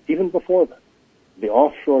before then, even before then, the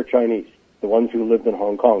offshore Chinese, the ones who lived in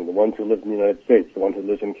Hong Kong, the ones who lived in the United States, the ones who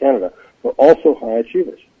lived in Canada, were also high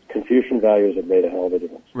achievers. Confucian values have made a hell of a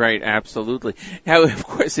difference. Right, absolutely. Now, of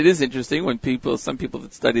course, it is interesting when some people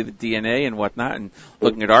that study the DNA and whatnot, and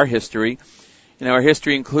looking at our history, you know, our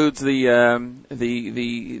history includes the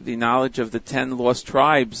knowledge of the 10 lost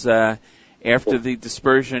tribes after the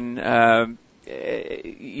dispersion.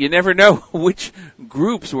 You never know which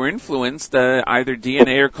groups were influenced, either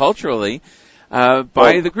DNA or culturally,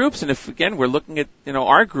 by the groups. And if again we're looking at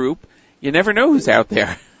our group, you never know who's out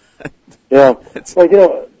there. Yeah.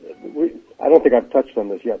 Well, I don't think I've touched on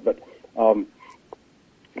this yet, but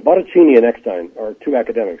Bottacini and Eckstein are 2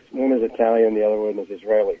 academics. One is Italian, the other one is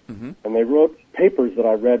Israeli. Mm-hmm. And they wrote papers that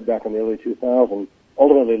I read back in the early 2000s,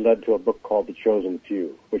 ultimately led to a book called The Chosen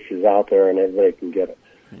Few, which is out there and everybody can get it.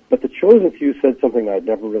 Mm-hmm. But The Chosen Few said something I'd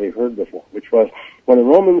never really heard before, which was when the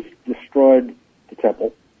Romans destroyed the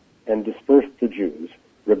temple and dispersed the Jews,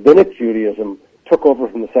 Rabbinic Judaism took over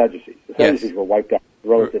from the Sadducees. The Sadducees were wiped out. The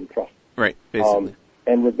Romans didn't trust. Right, basically.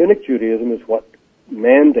 And Rabbinic Judaism is what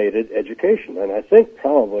mandated education. And I think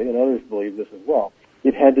probably, and others believe this as well,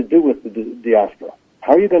 it had to do with the diaspora.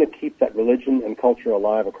 How are you going to keep that religion and culture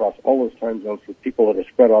alive across all those time zones with people that are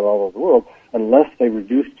spread out all over the world unless they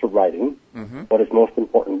reduce to writing what is most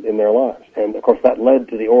important in their lives? And, of course, that led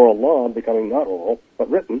to the oral law becoming not oral, but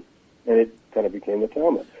written, and it kind of became the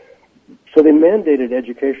Talmud. So they mandated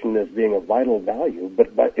education as being a vital value, but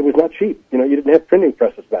it was not cheap. You didn't have printing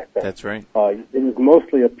presses back then. That's right. It was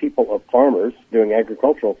mostly a people of farmers doing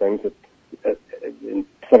agricultural things in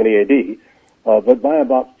 70 A.D., but by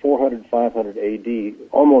about 400, 500 A.D.,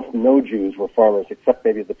 almost no Jews were farmers, except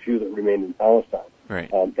maybe the few that remained in Palestine.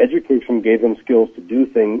 Right. Education gave them skills to do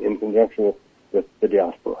things in conjunction with the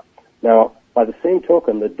diaspora. Now, by the same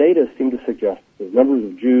token, the data seem to suggest that the numbers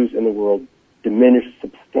of Jews in the world diminished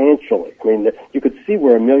substantially. I mean, you could see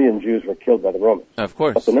where 1 million Jews were killed by the Romans. Of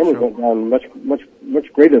course. But the numbers went down much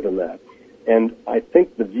greater than that. And I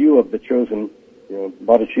think the view of the chosen,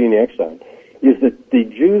 Bottacini, Eckstein, is that the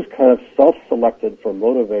Jews kind of self-selected for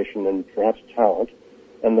motivation and perhaps talent,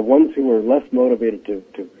 and the ones who were less motivated to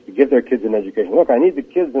give their kids an education. Look, I need the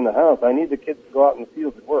kids in the house. I need the kids to go out in the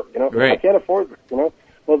fields and work. Right. I can't afford it. Well,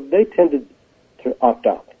 they tended to opt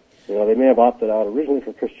out. They may have opted out originally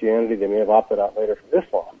from Christianity. They may have opted out later from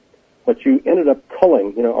Islam. But you ended up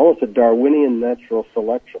culling, almost a Darwinian natural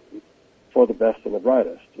selection for the best and the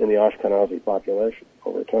brightest in the Ashkenazi population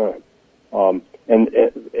over time. And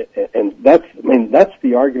that's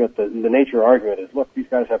the argument, the nature argument is, look, these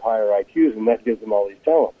guys have higher IQs and that gives them all these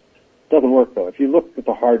talents. It doesn't work though. If you look at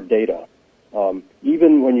the hard data,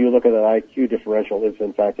 even when you look at an IQ differential, if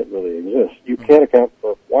in fact it really exists, you can't account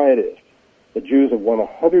for why it is. The Jews have won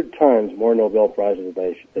 100 times more Nobel Prizes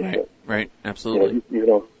than they should. Right, absolutely.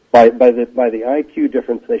 By the IQ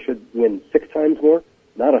difference, they should win 6 times more,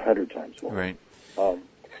 not 100 times more. Right.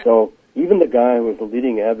 So even the guy who was the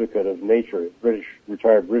leading advocate of nature,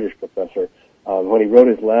 retired British professor, when he wrote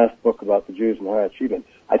his last book about the Jews and high achievement,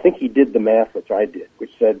 I think he did the math, which I did,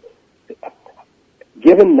 which said,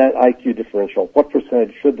 given that IQ differential, what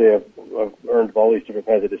percentage should they have earned of all these different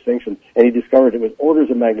kinds of distinctions? And he discovered it was orders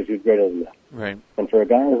of magnitude greater than that. Right. And for a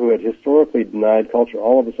guy who had historically denied culture,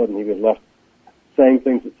 all of a sudden he was left saying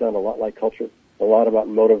things that sound a lot like culture. a lot about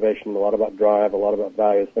motivation, a lot about drive, a lot about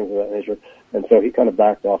values, things of that nature. And so he kind of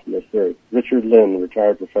backed off from this theory. Richard Lynn,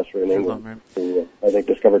 retired professor in England, who I think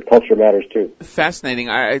discovered culture matters too. Fascinating.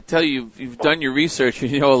 I tell you, you've done your research.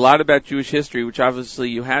 You know a lot about Jewish history, which obviously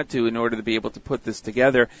you had to in order to be able to put this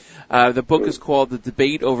together. The book is called The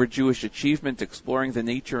Debate Over Jewish Achievement, Exploring the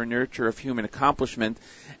Nature and Nurture of Human Accomplishment.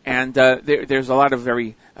 And there's a lot of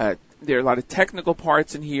there are a lot of technical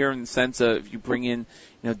parts in here in the sense of you bring in,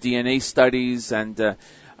 DNA studies and,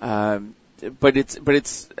 but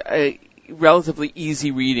it's relatively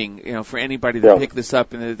easy reading, for anybody to pick this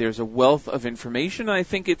up, and there's a wealth of information. And I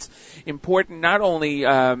think it's important not only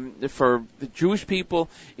for the Jewish people,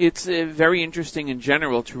 it's very interesting in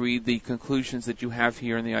general to read the conclusions that you have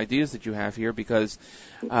here and the ideas that you have here, because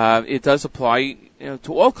it does apply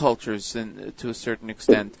to all cultures and to a certain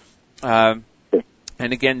extent.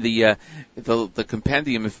 And again, the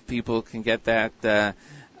compendium, if people can get that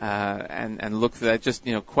and look for that, just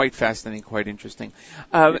quite fascinating, quite interesting.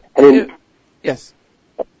 Yes.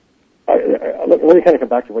 Let me kind of come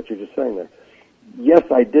back to what you're just saying there. Yes,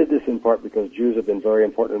 I did this in part because Jews have been very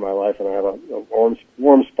important in my life, and I have a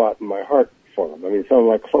warm spot in my heart for them. I mean, some of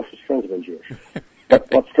my closest friends have been Jewish.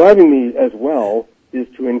 But what's driving me as well is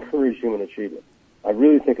to encourage human achievement. I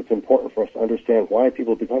really think it's important for us to understand why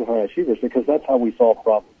people become high achievers, because that's how we solve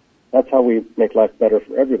problems. That's how we make life better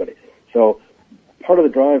for everybody. So part of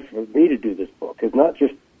the drive for me to do this book is not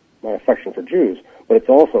just my affection for Jews, but it's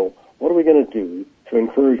also what are we going to do to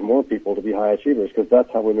encourage more people to be high achievers, because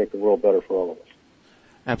that's how we make the world better for all of us.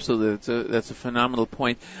 Absolutely. That's a phenomenal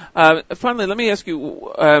point. Finally, let me ask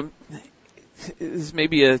you, this may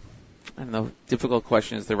be difficult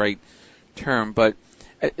question is the right term, but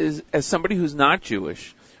as somebody who's not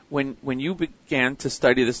Jewish, when you began to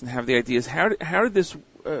study this and have the ideas, how did this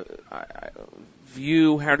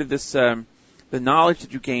the knowledge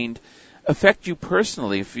that you gained affect you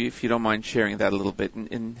personally, if you don't mind sharing that a little bit,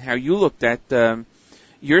 and how you looked at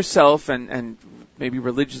yourself and maybe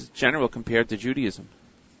religious in general compared to Judaism?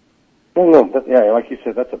 No, like you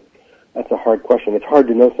said, that's a hard question. It's hard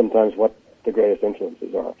to know sometimes what the greatest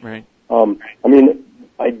influences are. Right. I mean,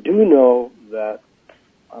 I do know that,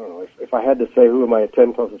 I don't know, if I had to say who are my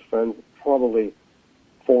 10 closest friends, probably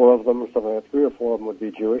 4 of them or something like that, 3 or 4 of them would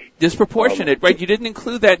be Jewish. Disproportionate, right? You didn't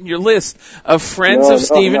include that in your list of friends of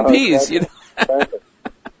Stephen Pease. Exactly. Exactly.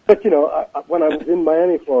 But, when I was in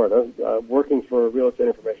Miami, Florida, working for a real estate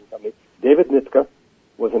information company, David Nitzka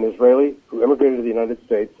was an Israeli who immigrated to the United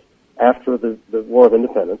States after the War of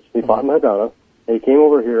Independence. He fought in Haganah, and he came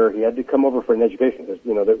over here. He had to come over for an education because,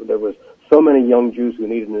 there was so many young Jews who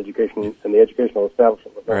needed an education, and the educational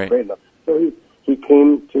establishment was not great enough. So he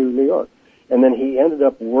came to New York. And then he ended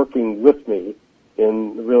up working with me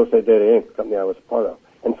in the Real Estate Data Inc., the company I was a part of.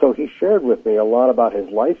 And so he shared with me a lot about his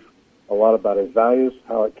life, a lot about his values,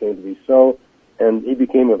 how it came to be so, and he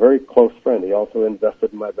became a very close friend. He also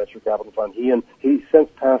invested in my venture capital fund. He since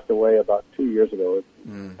passed away about 2 years ago.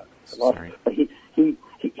 Sorry. But he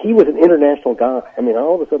was an international guy. I mean,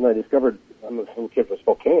 all of a sudden I discovered, I'm a kid from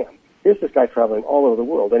Spokane. Here's this guy traveling all over the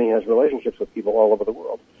world, and he has relationships with people all over the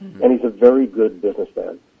world. Mm-hmm. And he's a very good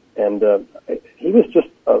businessman. And he was just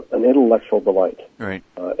an intellectual delight. Right.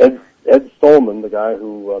 Ed Stolman, the guy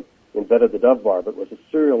who invented the Dove Bar, but was a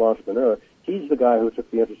serial entrepreneur, he's the guy who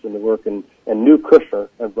took the interest in the work and knew Kushner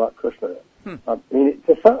and brought Kushner in. I mean,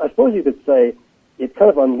 I suppose you could say it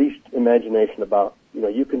kind of unleashed imagination about,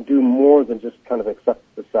 you can do more than just kind of accept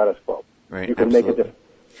the status quo. Right. You can make a difference.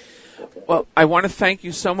 Okay. Well, I want to thank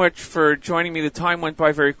you so much for joining me. The time went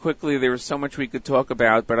by very quickly. There was so much we could talk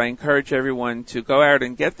about, but I encourage everyone to go out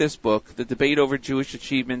and get this book, The Debate Over Jewish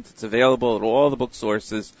Achievement. It's available at all the book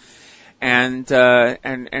sources, and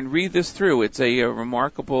read this through. It's a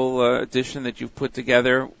remarkable edition that you've put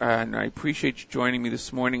together, and I appreciate you joining me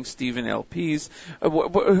this morning, Stephen L. Pease.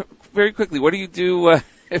 Very quickly, what do you do,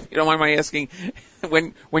 if you don't mind my asking,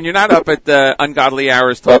 when you're not up at ungodly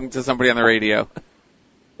hours talking to somebody on the radio?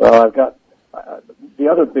 Well, I've got the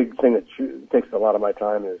other big thing that takes a lot of my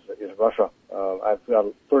time is Russia. I've got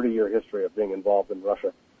a 30-year history of being involved in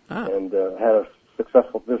Russia, and had a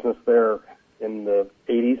successful business there in the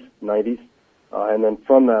 80s, 90s, and then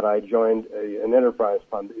from that I joined an enterprise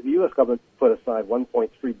fund. The U.S. government put aside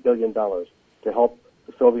 $1.3 billion to help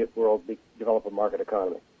the Soviet world develop a market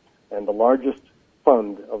economy, and the largest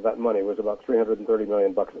fund of that money was about $330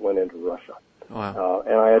 million that went into Russia. Wow.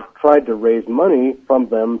 And I had tried to raise money from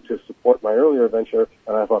them to support my earlier venture,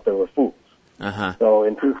 and I thought they were fools. Uh-huh. So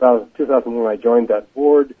in 2001, I joined that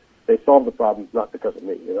board. They solved the problem, not because of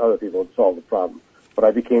me. Other people had solved the problem. But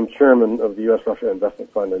I became chairman of the U.S.-Russia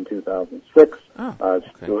Investment Fund in 2006. Oh,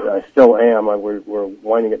 okay. I still am. We're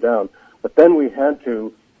winding it down. But then we had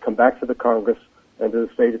to come back to the Congress and to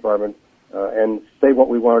the State Department and say what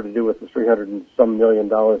we wanted to do with the $300 and some million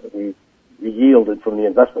that we yielded from the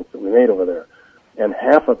investments that we made over there. And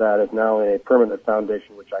half of that is now in a permanent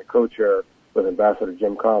foundation, which I co-chair with Ambassador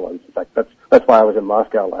Jim Collins. In fact, that's why I was in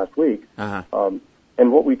Moscow last week. Uh-huh.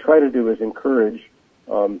 And what we try to do is encourage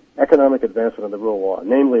economic advancement of the rule of law.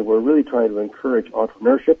 Namely, we're really trying to encourage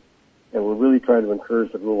entrepreneurship, and we're really trying to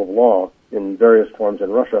encourage the rule of law in various forms in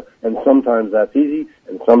Russia. And sometimes that's easy,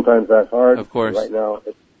 and sometimes that's hard. Of course. Right now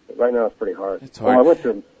it's pretty hard. It's hard. Well, I went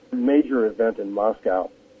to a major event in Moscow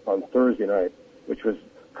on Thursday night, which was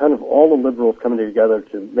kind of all the liberals coming together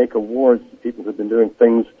to make awards to people who've been doing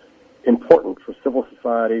things important for civil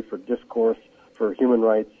society, for discourse, for human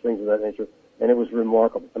rights, things of that nature. And it was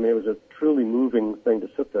remarkable. I mean, it was a truly moving thing to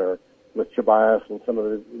sit there with Chabayas and some of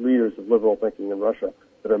the leaders of liberal thinking in Russia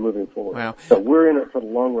that are moving forward. Wow. So we're in it for the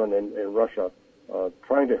long run in Russia,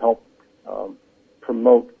 trying to help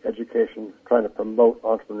promote education, trying to promote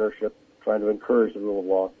entrepreneurship, trying to encourage the rule of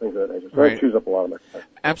law, things of that nature. So Right. that chews up a lot of my time.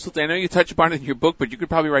 Absolutely. I know you touch upon it in your book, but you could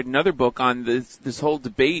probably write another book on this whole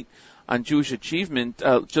debate on Jewish achievement,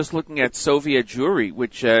 just looking at Soviet Jewry,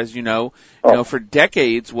 which, as you know, for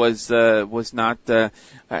decades was not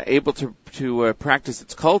able to practice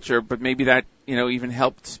its culture, but maybe that even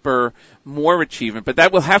helped spur more achievement. But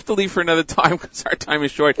that we'll have to leave for another time because our time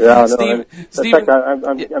is short. Yeah, Steve, in fact,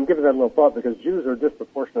 I'm giving that a little thought because Jews are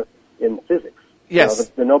disproportionate in physics. Yes.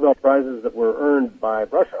 The Nobel Prizes that were earned by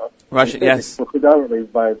Russia, yes, were predominantly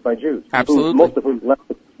by Jews. Absolutely. Most of whom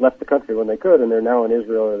left the country when they could, and they're now in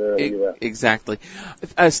Israel or they're in the U.S. Exactly.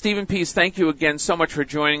 Stephen Pease, thank you again so much for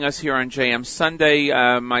joining us here on JM Sunday.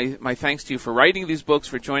 My thanks to you for writing these books,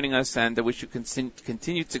 for joining us, and I wish you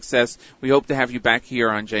continued success. We hope to have you back here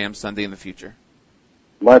on JM Sunday in the future.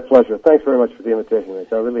 My pleasure. Thanks very much for the invitation, Rich.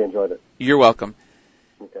 I really enjoyed it. You're welcome.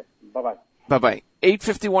 Okay. Bye-bye. Bye-bye.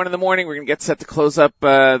 8:51 in the morning. We're going to get set to close up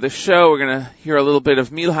the show. We're going to hear a little bit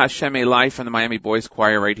of Mil Hashem Elai from the Miami Boys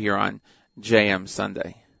Choir right here on JM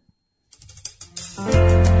Sunday.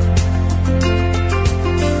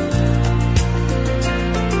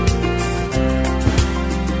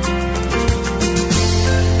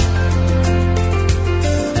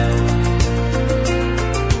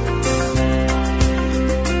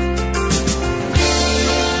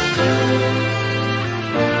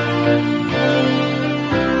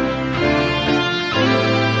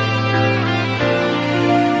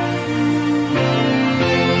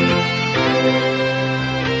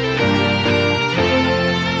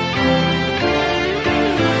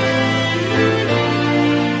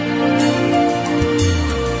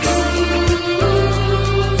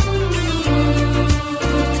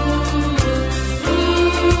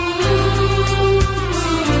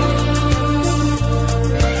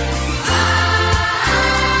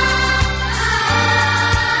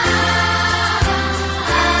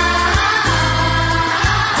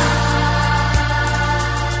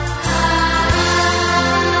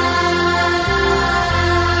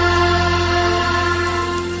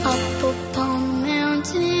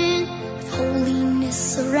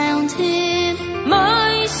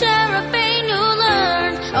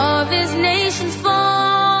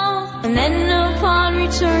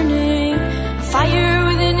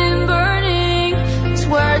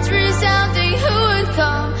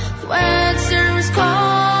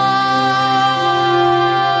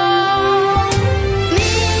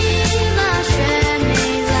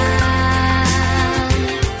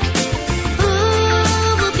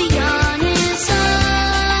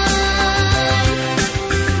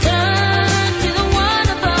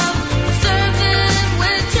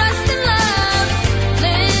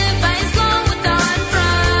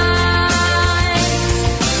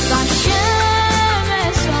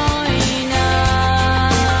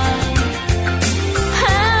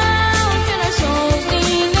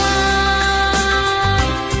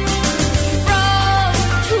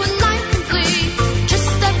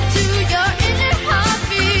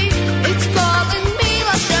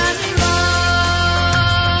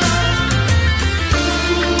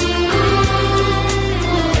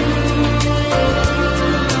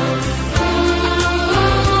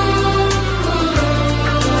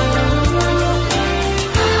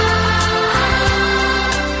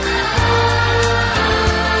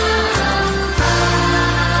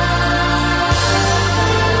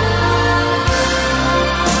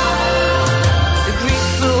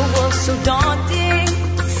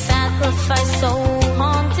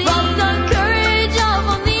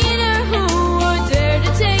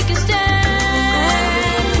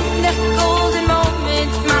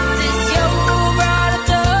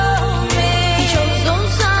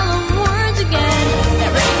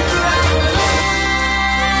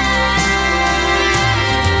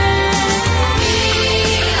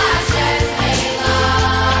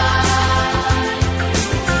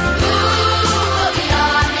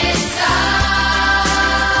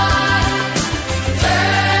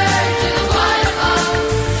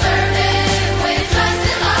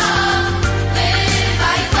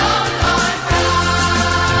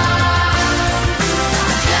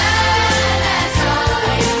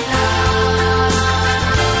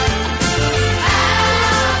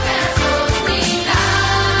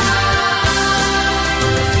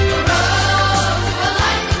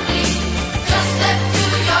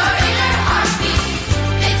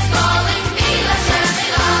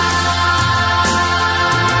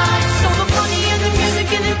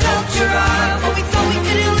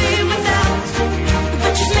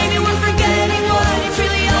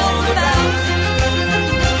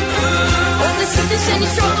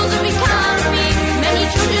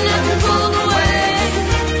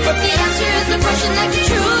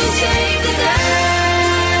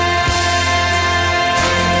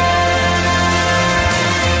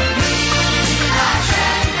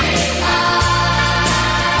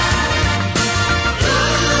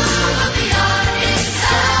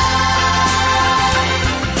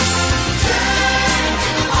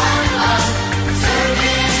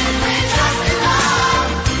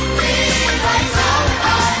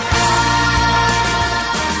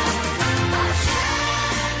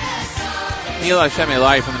 Hila Hashem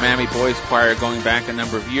Elai from the Miami Boys Choir going back a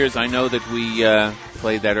number of years. I know that we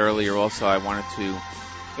played that earlier also. I wanted to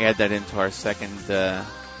add that into our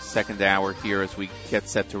second hour here as we get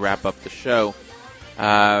set to wrap up the show.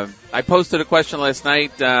 I posted a question last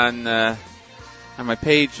night on my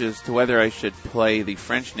page as to whether I should play the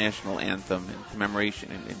French national anthem in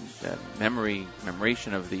commemoration,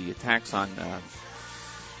 commemoration of the attacks on,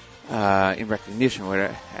 in recognition,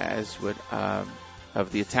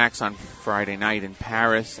 of the attacks on Friday night in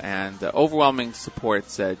Paris, and overwhelming support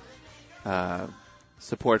for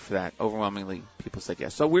that. Overwhelmingly, people said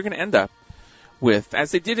yes. So we're going to end up with,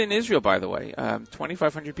 as they did in Israel, by the way,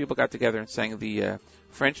 2,500 people got together and sang the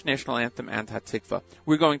French national anthem and Hatikva.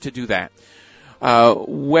 We're going to do that.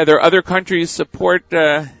 Whether other countries support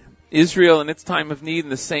Israel in its time of need in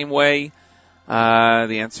the same way,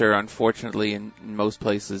 the answer, unfortunately, in most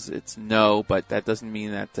places, it's no, but that doesn't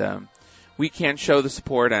mean that we can't show the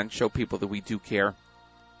support and show people that we do care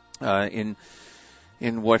in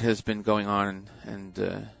what has been going on,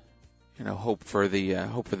 and hope for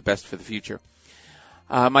the best for the future.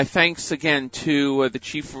 My thanks again to the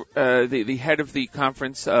chief, the head of the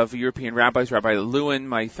Conference of European Rabbis, Rabbi Lewin.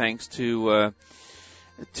 My thanks to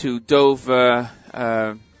Dov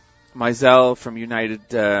Meisel from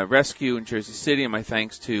United Rescue in Jersey City, and my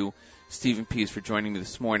thanks to Stephen Pease for joining me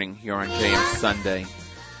this morning here on JM Sunday.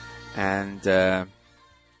 And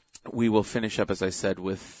we will finish up, as I said,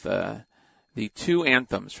 with the two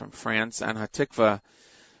anthems from France and Hatikva.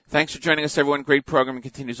 Thanks for joining us, everyone. Great program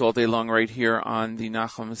continues all day long right here on the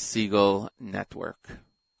Nachum Segal Network.